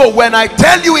 So when I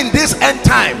tell you in this end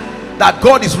time that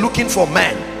God is looking for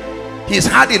men, he's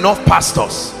had enough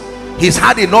pastors, he's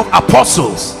had enough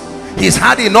apostles, he's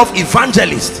had enough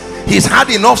evangelists, he's had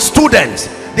enough students.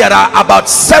 There are about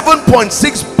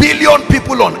 7.6 billion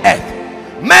people on earth.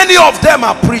 Many of them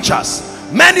are preachers,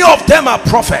 many of them are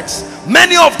prophets,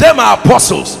 many of them are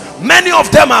apostles, many of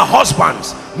them are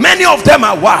husbands, many of them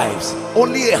are wives.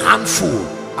 Only a handful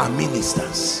are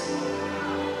ministers.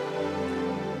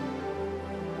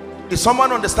 Is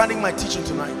someone understanding my teaching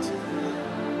tonight?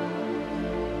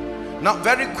 Now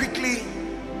very quickly,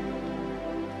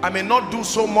 I may not do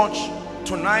so much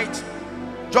tonight,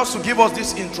 just to give us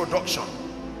this introduction.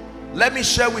 Let me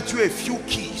share with you a few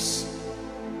keys.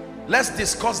 Let's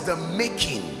discuss the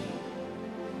making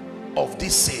of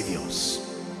these saviors.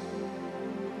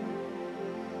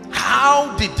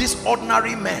 How did these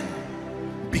ordinary men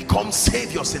become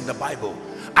saviors in the Bible?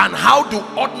 And how do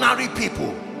ordinary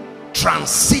people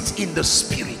transit in the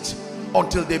spirit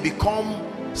until they become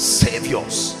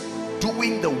saviors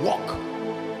doing the work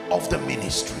of the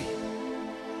ministry?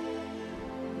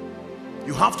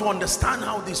 You have to understand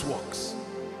how this works.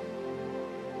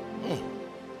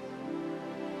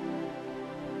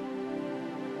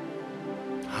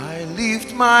 I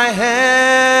lift my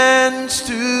hands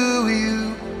to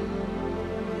you.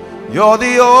 You're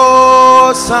the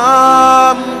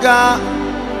awesome God.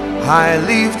 I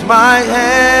lift my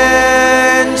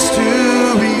hands to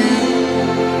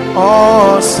you.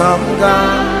 Awesome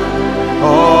God,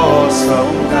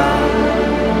 awesome God.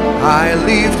 I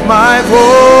lift my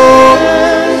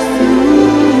voice to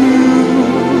you.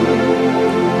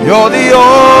 You're the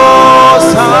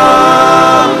awesome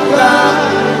God.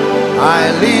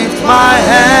 I lift my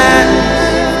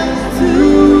hands to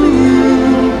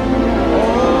you.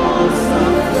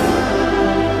 Awesome God,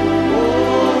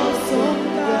 awesome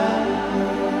God.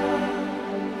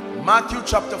 Matthew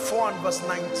chapter 4 and verse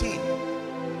 19.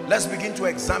 Let's begin to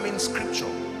examine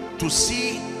scripture to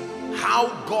see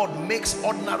how God makes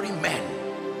ordinary men.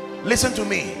 Listen to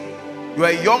me. You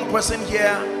are a young person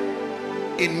here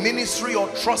in ministry or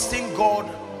trusting God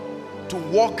to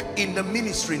walk in the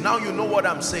ministry. Now you know what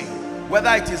I'm saying.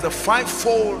 Whether it is the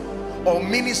fivefold or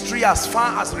ministry as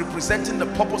far as representing the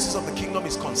purposes of the kingdom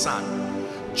is concerned.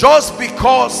 Just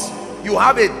because you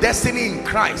have a destiny in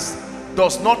Christ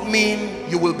does not mean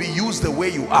you will be used the way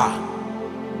you are.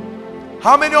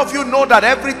 How many of you know that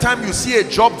every time you see a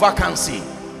job vacancy,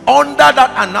 under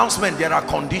that announcement there are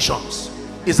conditions?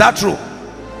 Is that true?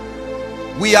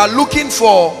 We are looking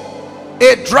for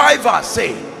a driver,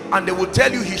 say, and they will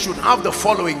tell you he should have the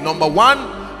following: number one,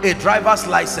 a driver's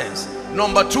license;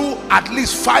 number two, at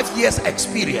least 5 years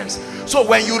experience. So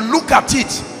when you look at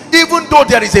it, even though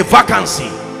there is a vacancy,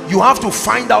 you have to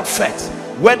find out first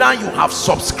whether you have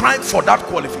subscribed for that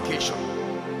qualification.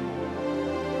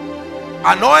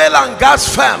 An oil and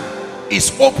gas firm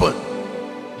is open.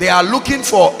 They are looking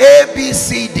for A, B,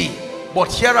 C, D,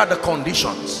 but here are the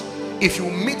conditions. If you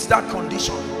meet that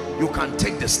condition, you can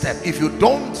take the step. If you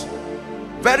don't,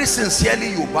 very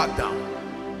sincerely, you back down.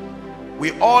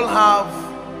 We all have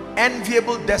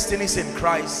enviable destinies in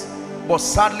Christ, but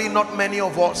sadly not many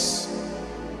of us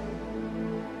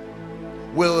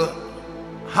will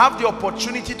have the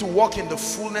opportunity to walk in the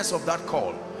fullness of that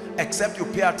call, except you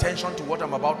pay attention to what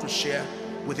I'm about to share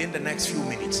within the next few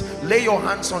minutes. Lay your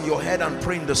hands on your head and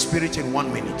pray in the spirit in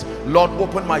 1 minute. Lord,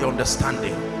 open my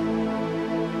understanding.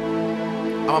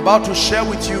 I'm about to share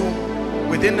with you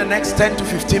within the next 10 to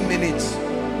 15 minutes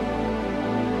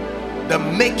the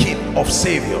making of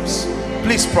saviors.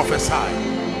 Please prophesy.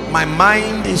 My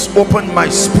mind is open, my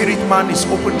spirit man is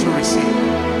open to receive.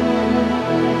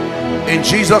 In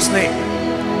Jesus' name.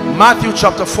 Matthew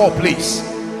chapter 4, please,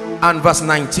 and verse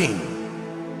 19.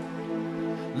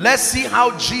 Let's see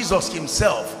how Jesus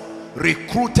himself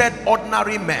recruited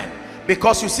ordinary men.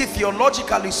 Because you see,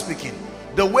 theologically speaking,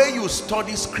 the way you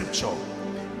study scripture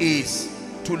is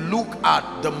to look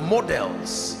at the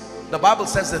models. The Bible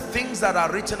says the things that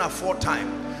are written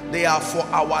aforetime, they are for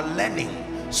our learning,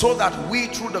 so that we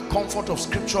through the comfort of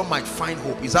scripture might find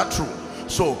hope. Is that true?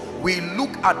 So we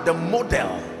look at the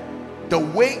model, the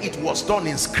way it was done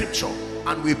in scripture,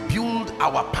 and we build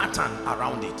our pattern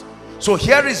around it. So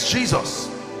here is Jesus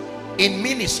in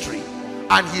ministry,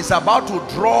 and he's about to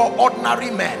draw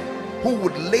ordinary men who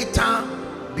would later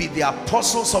be the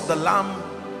apostles of the Lamb,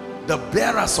 the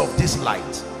bearers of this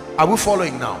light. Are we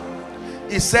following now?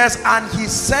 It says, and he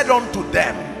said unto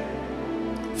them,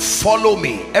 follow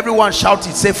me. Everyone shout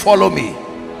it, say follow me,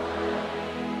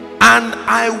 and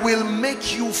I will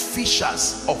make you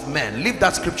fishers of men. Leave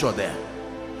that scripture there.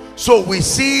 So we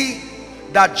see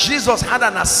that Jesus had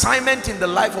an assignment in the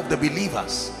life of the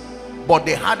believers, but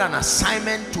they had an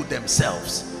assignment to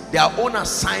themselves. Their own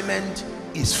assignment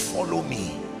is follow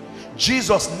me.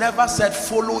 Jesus never said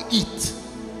follow it.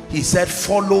 He said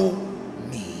follow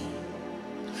me.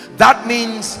 That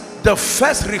means the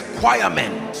first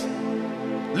requirement,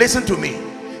 listen to me,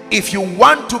 if you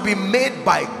want to be made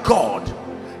by God,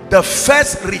 the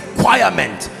first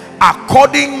requirement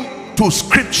according to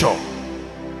scripture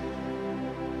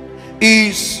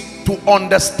is to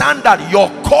understand that your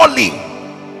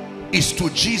calling is to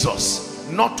Jesus,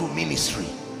 not to ministry.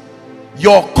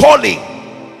 Your calling,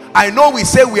 I know we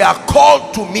say we are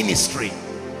called to ministry,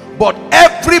 but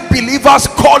every believer's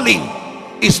calling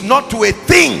is not to a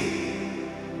thing.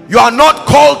 You are not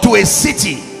called to a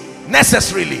city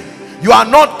necessarily. You are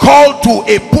not called to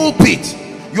a pulpit.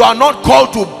 You are not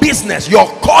called to business. Your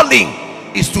calling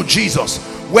is to Jesus.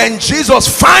 When Jesus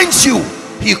finds you,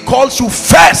 he calls you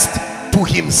first to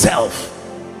himself.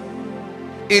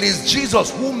 It is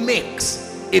Jesus who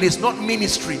makes. It is not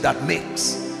ministry that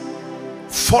makes.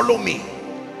 Follow me.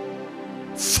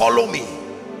 Follow me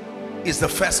is the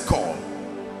first call.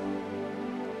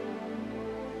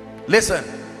 Listen,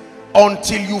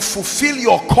 until you fulfill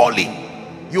your calling,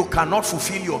 you cannot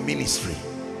fulfill your ministry.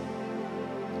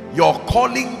 Your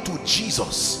calling to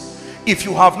Jesus, if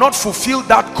you have not fulfilled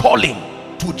that calling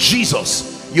to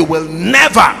Jesus, you will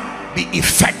never be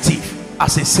effective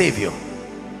as a savior.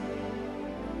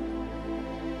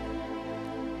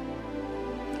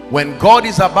 When God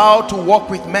is about to walk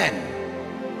with men,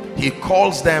 he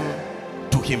calls them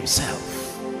to himself.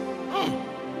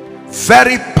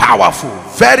 Very powerful,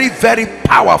 very, very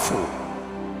powerful.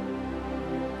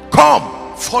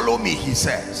 Come, follow me, he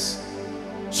says.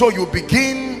 So you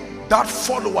begin that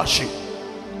followership.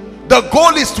 The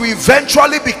goal is to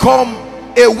eventually become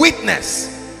a witness,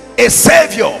 a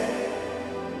savior,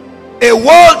 a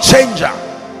world changer.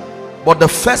 But the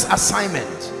first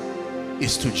assignment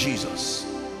is to Jesus.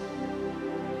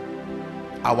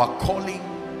 Our calling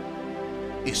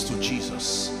is to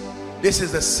Jesus. This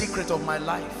is the secret of my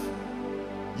life.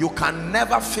 You can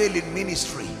never fail in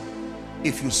ministry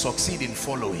if you succeed in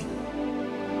following.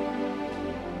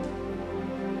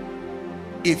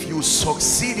 If you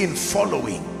succeed in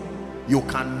following, you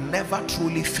can never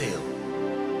truly fail.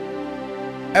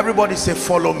 Everybody say,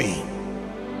 follow me.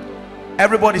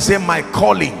 Everybody say, my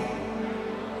calling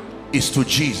is to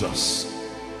Jesus.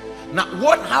 Now,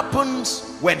 what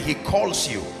happens when he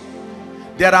calls you?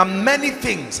 There are many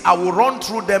things. I will run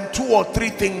through them, 2 or 3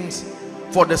 things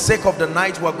for the sake of the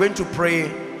night. We're going to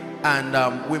pray,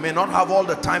 and we may not have all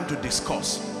the time to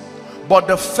discuss. But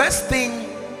the first thing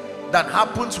that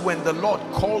happens when the Lord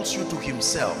calls you to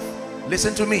himself,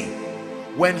 listen to me,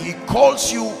 when he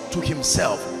calls you to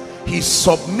himself, he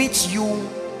submits you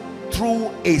through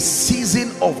a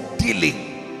season of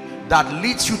dealing that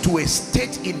leads you to a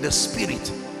state in the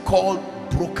spirit called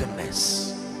brokenness.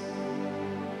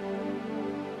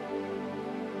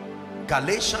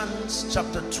 Galatians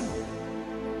chapter 2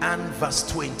 and verse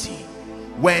 20.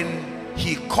 When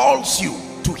he calls you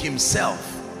to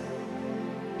himself,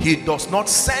 he does not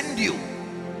send you,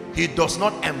 he does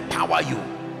not empower you.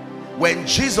 When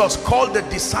Jesus called the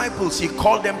disciples, he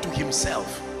called them to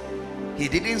himself. He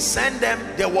didn't send them.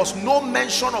 There was no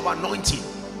mention of anointing.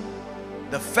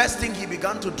 The first thing he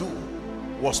began to do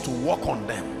was to work on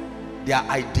them, their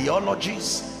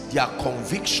ideologies, their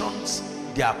convictions,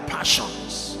 their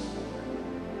passions.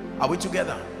 Are we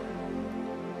together?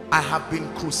 I have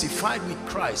been crucified with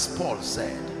Christ, Paul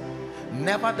said.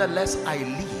 Nevertheless I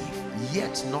live,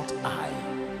 yet not I,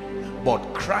 but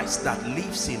Christ that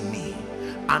lives in me.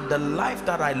 And the life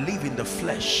that I live in the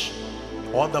flesh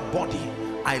or the body,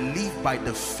 I live by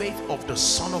the faith of the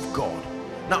Son of God.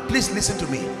 Now please listen to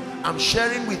me. I'm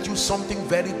sharing with you something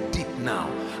very deep now.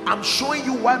 I'm showing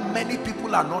you why many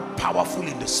people are not powerful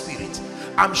in the spirit.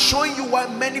 I'm showing you why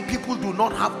many people do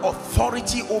not have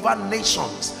authority over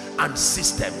nations and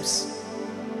systems.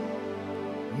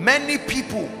 Many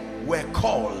people were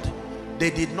called, they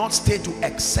did not stay to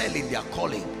excel in their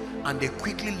calling, and they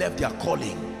quickly left their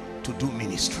calling to do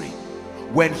ministry.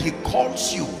 When he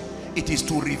calls you, it is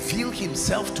to reveal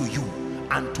himself to you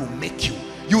and to make you.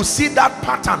 You see that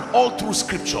pattern all through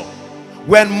scripture.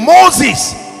 When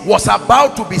Moses was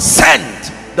about to be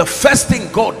sent, the first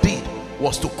thing God did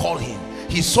was to call him.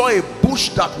 He saw a bush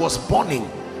that was burning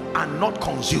and not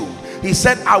consumed. He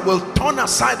said, I will turn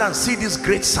aside and see this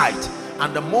great sight.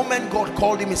 And the moment God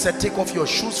called him, he said, take off your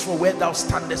shoes, for where thou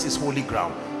standest is holy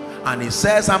ground. And he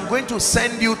says, I'm going to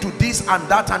send you to this and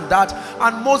that and that.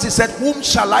 And Moses said, whom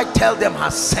shall I tell them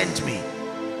has sent me?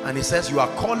 And he says, you are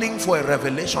calling for a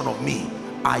revelation of me.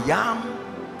 I am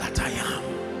that I am.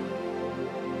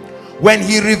 When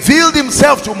he revealed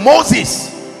himself to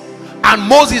Moses, and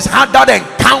Moses had that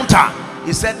encounter,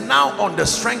 he said, now on the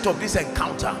strength of this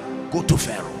encounter, go to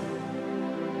Pharaoh.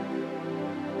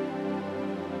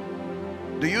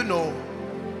 Do you know,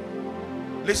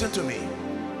 listen to me,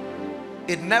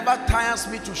 it never tires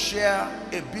me to share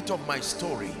a bit of my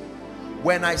story.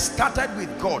 When I started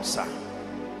with God, sir,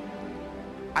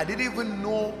 I didn't even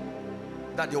know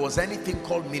that there was anything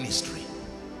called ministry.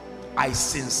 I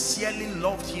sincerely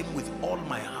loved him with all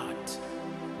my heart.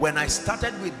 When I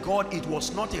started with God, it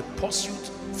was not a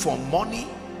pursuit for money.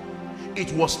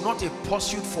 It was not a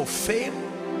pursuit for fame.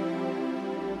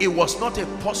 It was not a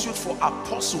pursuit for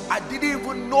apostle. I didn't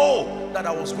even know that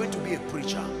I was going to be a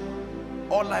preacher.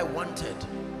 All I wanted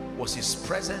was his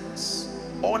presence.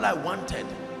 All I wanted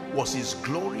was his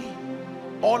glory.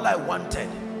 All I wanted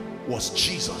was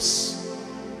Jesus.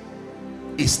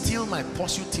 It's still my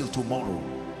pursuit till tomorrow.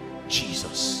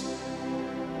 Jesus.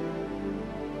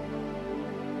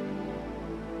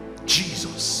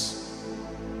 Jesus.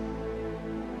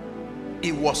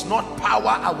 It was not power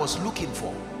I was looking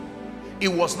for.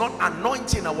 It was not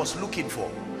anointing I was looking for.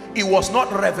 It was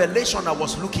not revelation I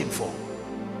was looking for.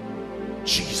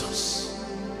 Jesus.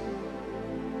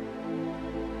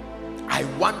 I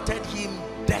wanted him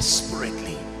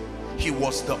desperately. He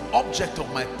was the object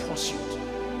of my pursuit.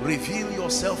 Reveal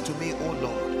yourself to me, O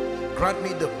Lord. Grant me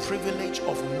the privilege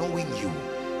of knowing you.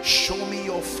 Show me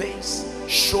your face.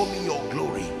 Show me your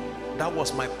glory. That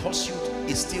was my pursuit.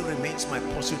 It still remains my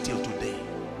pursuit till today.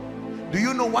 Do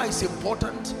you know why it's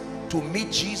important to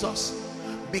meet Jesus?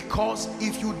 Because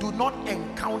if you do not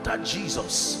encounter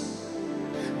Jesus,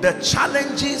 the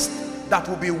challenges that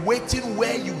will be waiting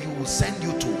where he will send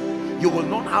you to, you will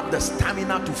not have the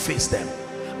stamina to face them.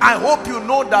 I hope you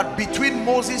know that between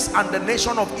Moses and the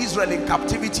nation of Israel in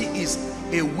captivity is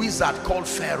a wizard called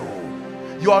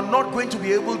Pharaoh. You are not going to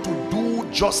be able to do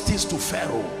justice to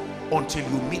Pharaoh until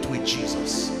you meet with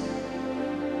Jesus.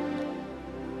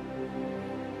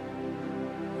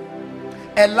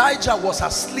 Elijah was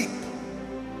asleep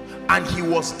and he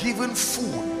was given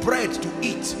food, bread to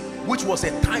eat, which was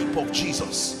a type of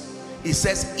Jesus. He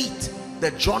says, eat.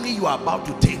 The journey you are about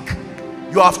to take,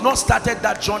 you have not started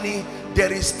that journey.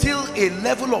 there is still a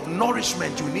level of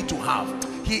nourishment you need to have.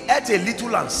 He ate a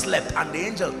little and slept, and the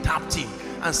angel tapped him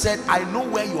and said, I know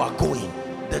where you are going.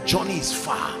 The journey is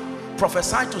far.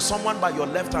 Prophesy to someone by your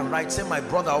left and right. Say, my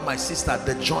brother or my sister,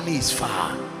 the journey is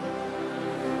far.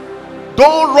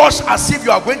 Don't rush as if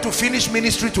you are going to finish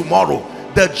ministry tomorrow.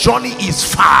 The journey is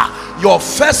far. Your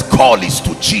first call is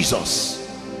to Jesus.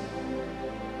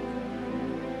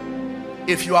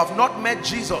 If you have not met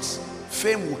Jesus,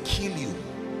 fame will kill you.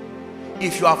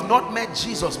 If you have not met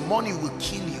Jesus, money will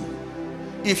kill you.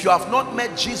 If you have not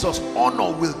met Jesus,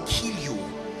 honor will kill you.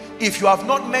 If you have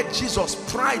not met Jesus,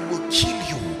 pride will kill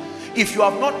you. If you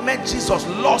have not met Jesus,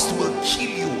 lust will kill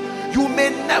you. You may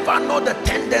never know the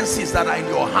tendencies that are in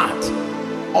your heart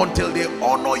until they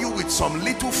honor you with some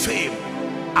little fame.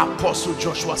 Apostle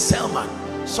Joshua Selman,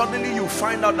 suddenly you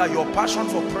find out that your passion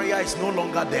for prayer is no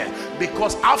longer there,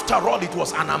 because after all it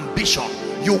was an ambition.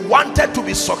 You wanted to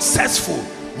be successful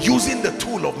using the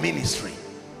tool of ministry.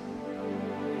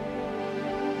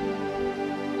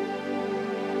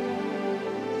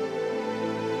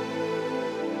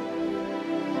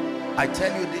 I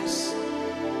tell you this,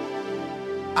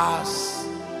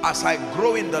 as I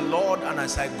grow in the Lord and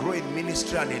as I grow in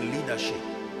ministry and in leadership,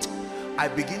 I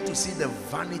begin to see the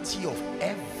vanity of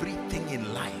everything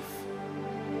in life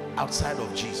outside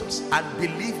of Jesus. And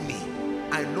believe me,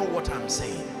 I know what I'm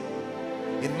saying.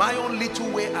 In my own little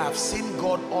way, I have seen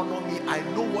God honor me. I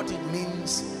know what it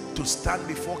means to stand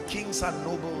before kings and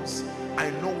nobles. I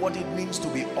know what it means to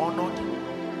be honored.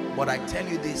 But I tell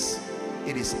you this,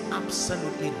 it is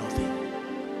absolutely nothing.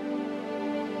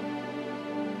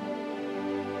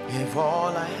 If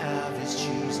all I have is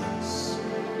Jesus,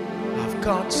 I've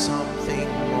got something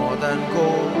more than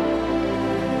gold.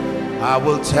 I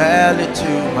will tell it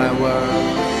to my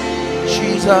world.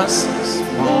 Jesus is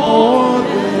more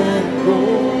than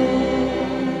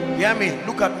gold. Hear me,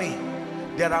 look at me.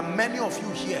 There are many of you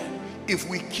here. If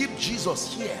we keep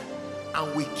Jesus here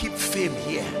and we keep fame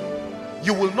here,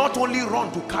 you will not only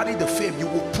run to carry the fame, you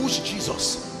will push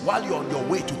Jesus while you're on your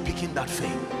way to picking that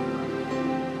fame.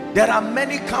 There are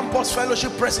many campus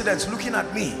fellowship presidents looking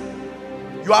at me.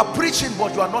 You are preaching,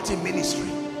 but you are not in ministry,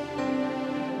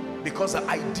 because the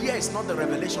idea is not the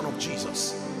revelation of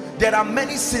Jesus. There are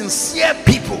many sincere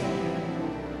people.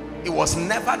 It was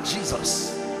never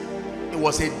Jesus. It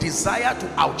was a desire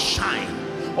to outshine,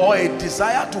 or a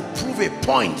desire to prove a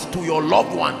point to your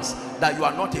loved ones that you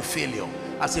are not a failure.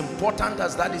 As important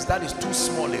as that is too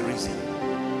small a reason.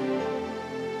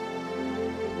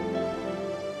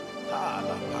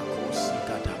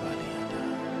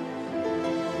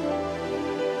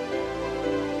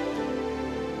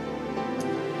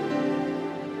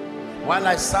 While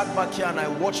I sat back here and I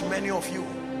watched many of you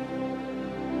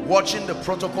watching the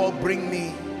protocol bring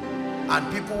me,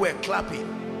 and people were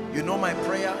clapping, you know my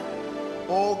prayer?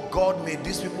 Oh God, may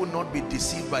these people not be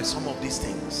deceived by some of these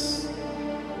things.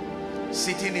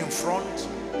 Sitting in front,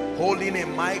 holding a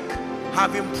mic,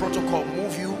 having protocol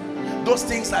move you, those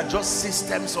things are just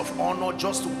systems of honor,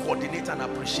 just to coordinate and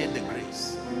appreciate the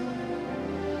grace.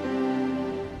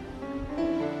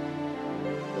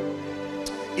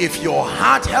 If your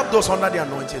heart, help those under the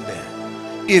anointing there,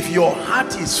 if your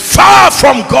heart is far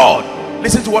from God,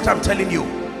 listen to what I'm telling you,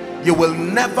 you will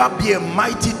never be a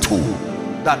mighty tool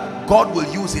that God will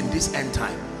use in this end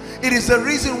time. It is the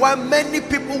reason why many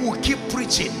people will keep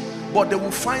preaching, but they will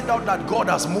find out that God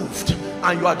has moved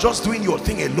and you are just doing your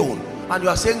thing alone, and you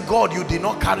are saying, God, you did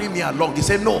not carry me along. He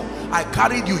said, no, I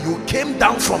carried you. You came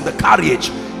down from the carriage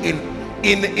in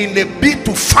a bid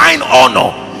to find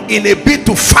honor, in a bid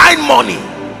to find money.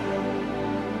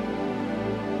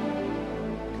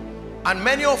 And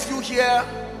many of you here,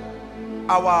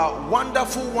 our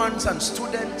wonderful ones and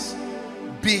students,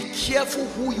 be careful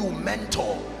who you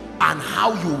mentor and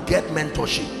how you get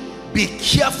mentorship. Be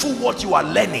careful what you are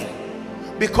learning,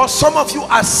 because some of you,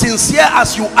 as sincere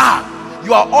as you are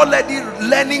already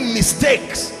learning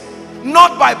mistakes,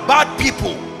 not by bad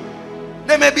people.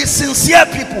 They may be sincere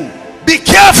people. Be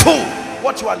careful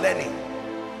what you are learning.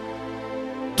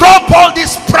 Drop all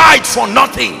this pride for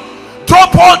nothing.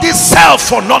 Drop all this self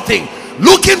for nothing,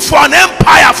 looking for an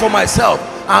empire for myself,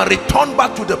 and return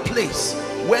back to the place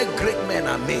where great men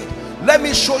are made. Let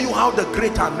me show you how the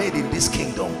great are made in this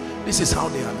kingdom. This is how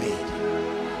they are made.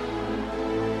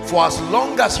 For as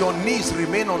long as your knees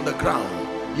remain on the ground,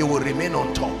 you will remain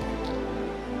on top.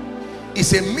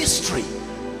 It's a mystery.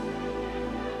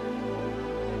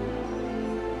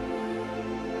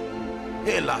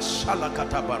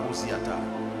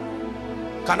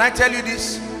 Can I tell you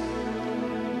this?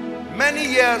 Many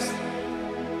years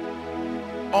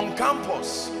on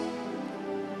campus,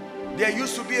 There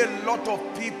used to be a lot of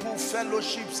people,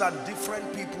 fellowships and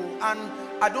different people, and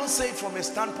I don't say it from a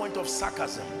standpoint of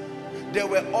sarcasm. There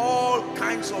were all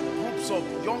kinds of groups of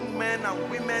young men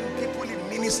and women, people in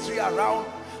ministry around,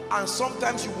 and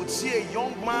sometimes you would see a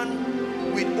young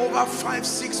man with over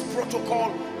 5-6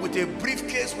 protocol, with a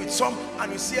briefcase, with some,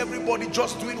 and you see everybody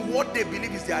just doing what they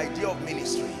believe is the idea of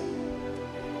ministry.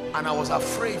 And I was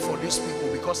afraid for these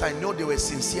people because I know they were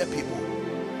sincere people.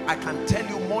 I can tell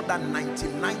you more than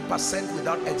 99%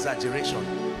 without exaggeration,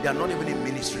 they are not even in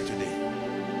ministry today.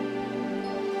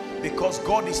 Because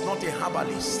God is not a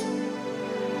herbalist.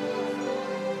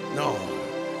 No.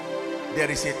 There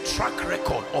is a track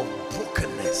record of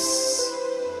brokenness.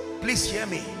 Please hear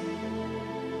me.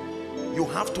 You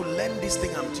have to learn this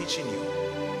thing I'm teaching you.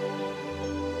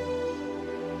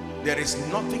 There is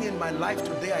nothing in my life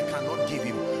today I cannot give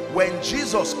you. When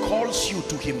Jesus calls you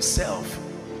to himself,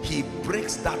 he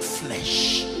breaks that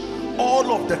flesh.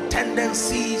 All of the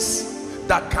tendencies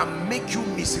that can make you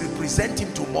misrepresent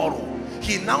him tomorrow,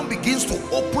 he now begins to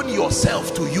open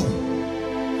yourself to you.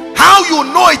 How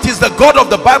you know it is the God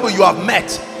of the Bible you have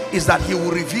met is that he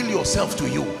will reveal yourself to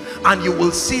you, and you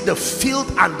will see the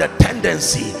filth and the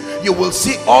tendency. You will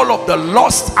see all of the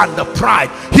lust and the pride.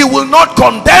 He will not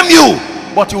condemn you,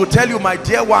 but he will tell you, my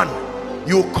dear one,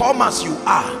 you come as you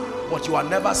are, but you are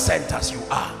never sent as you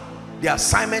are. The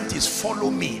assignment is follow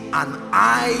me and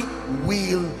I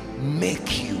will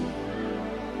make you.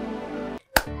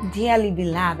 Dearly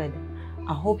beloved,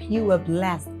 I hope you were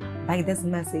blessed by this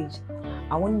message.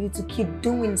 I want you to keep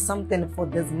doing something for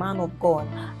this man of God,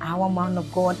 our man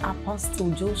of God,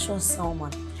 Apostle Joshua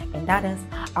Selman. And that is,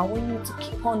 I want you to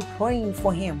keep on praying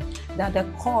for him, that the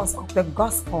cause of the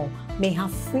gospel may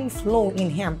have free flow in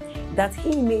him, that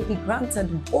he may be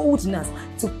granted boldness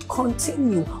to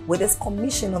continue with this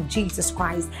commission of Jesus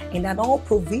Christ, and that all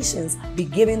provisions be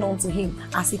given unto him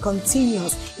as he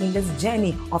continues in this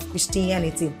journey of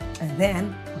Christianity. And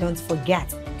then don't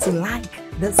forget to like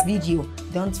this video.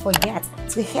 Don't forget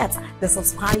to hit the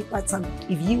subscribe button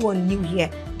if you are new here.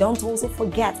 Don't also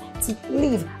forget to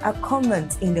leave a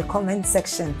comment in the comment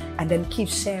section, and then keep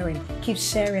sharing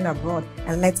abroad,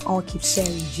 and let's all keep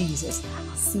sharing Jesus.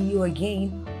 I'll see you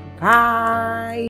again. Bye.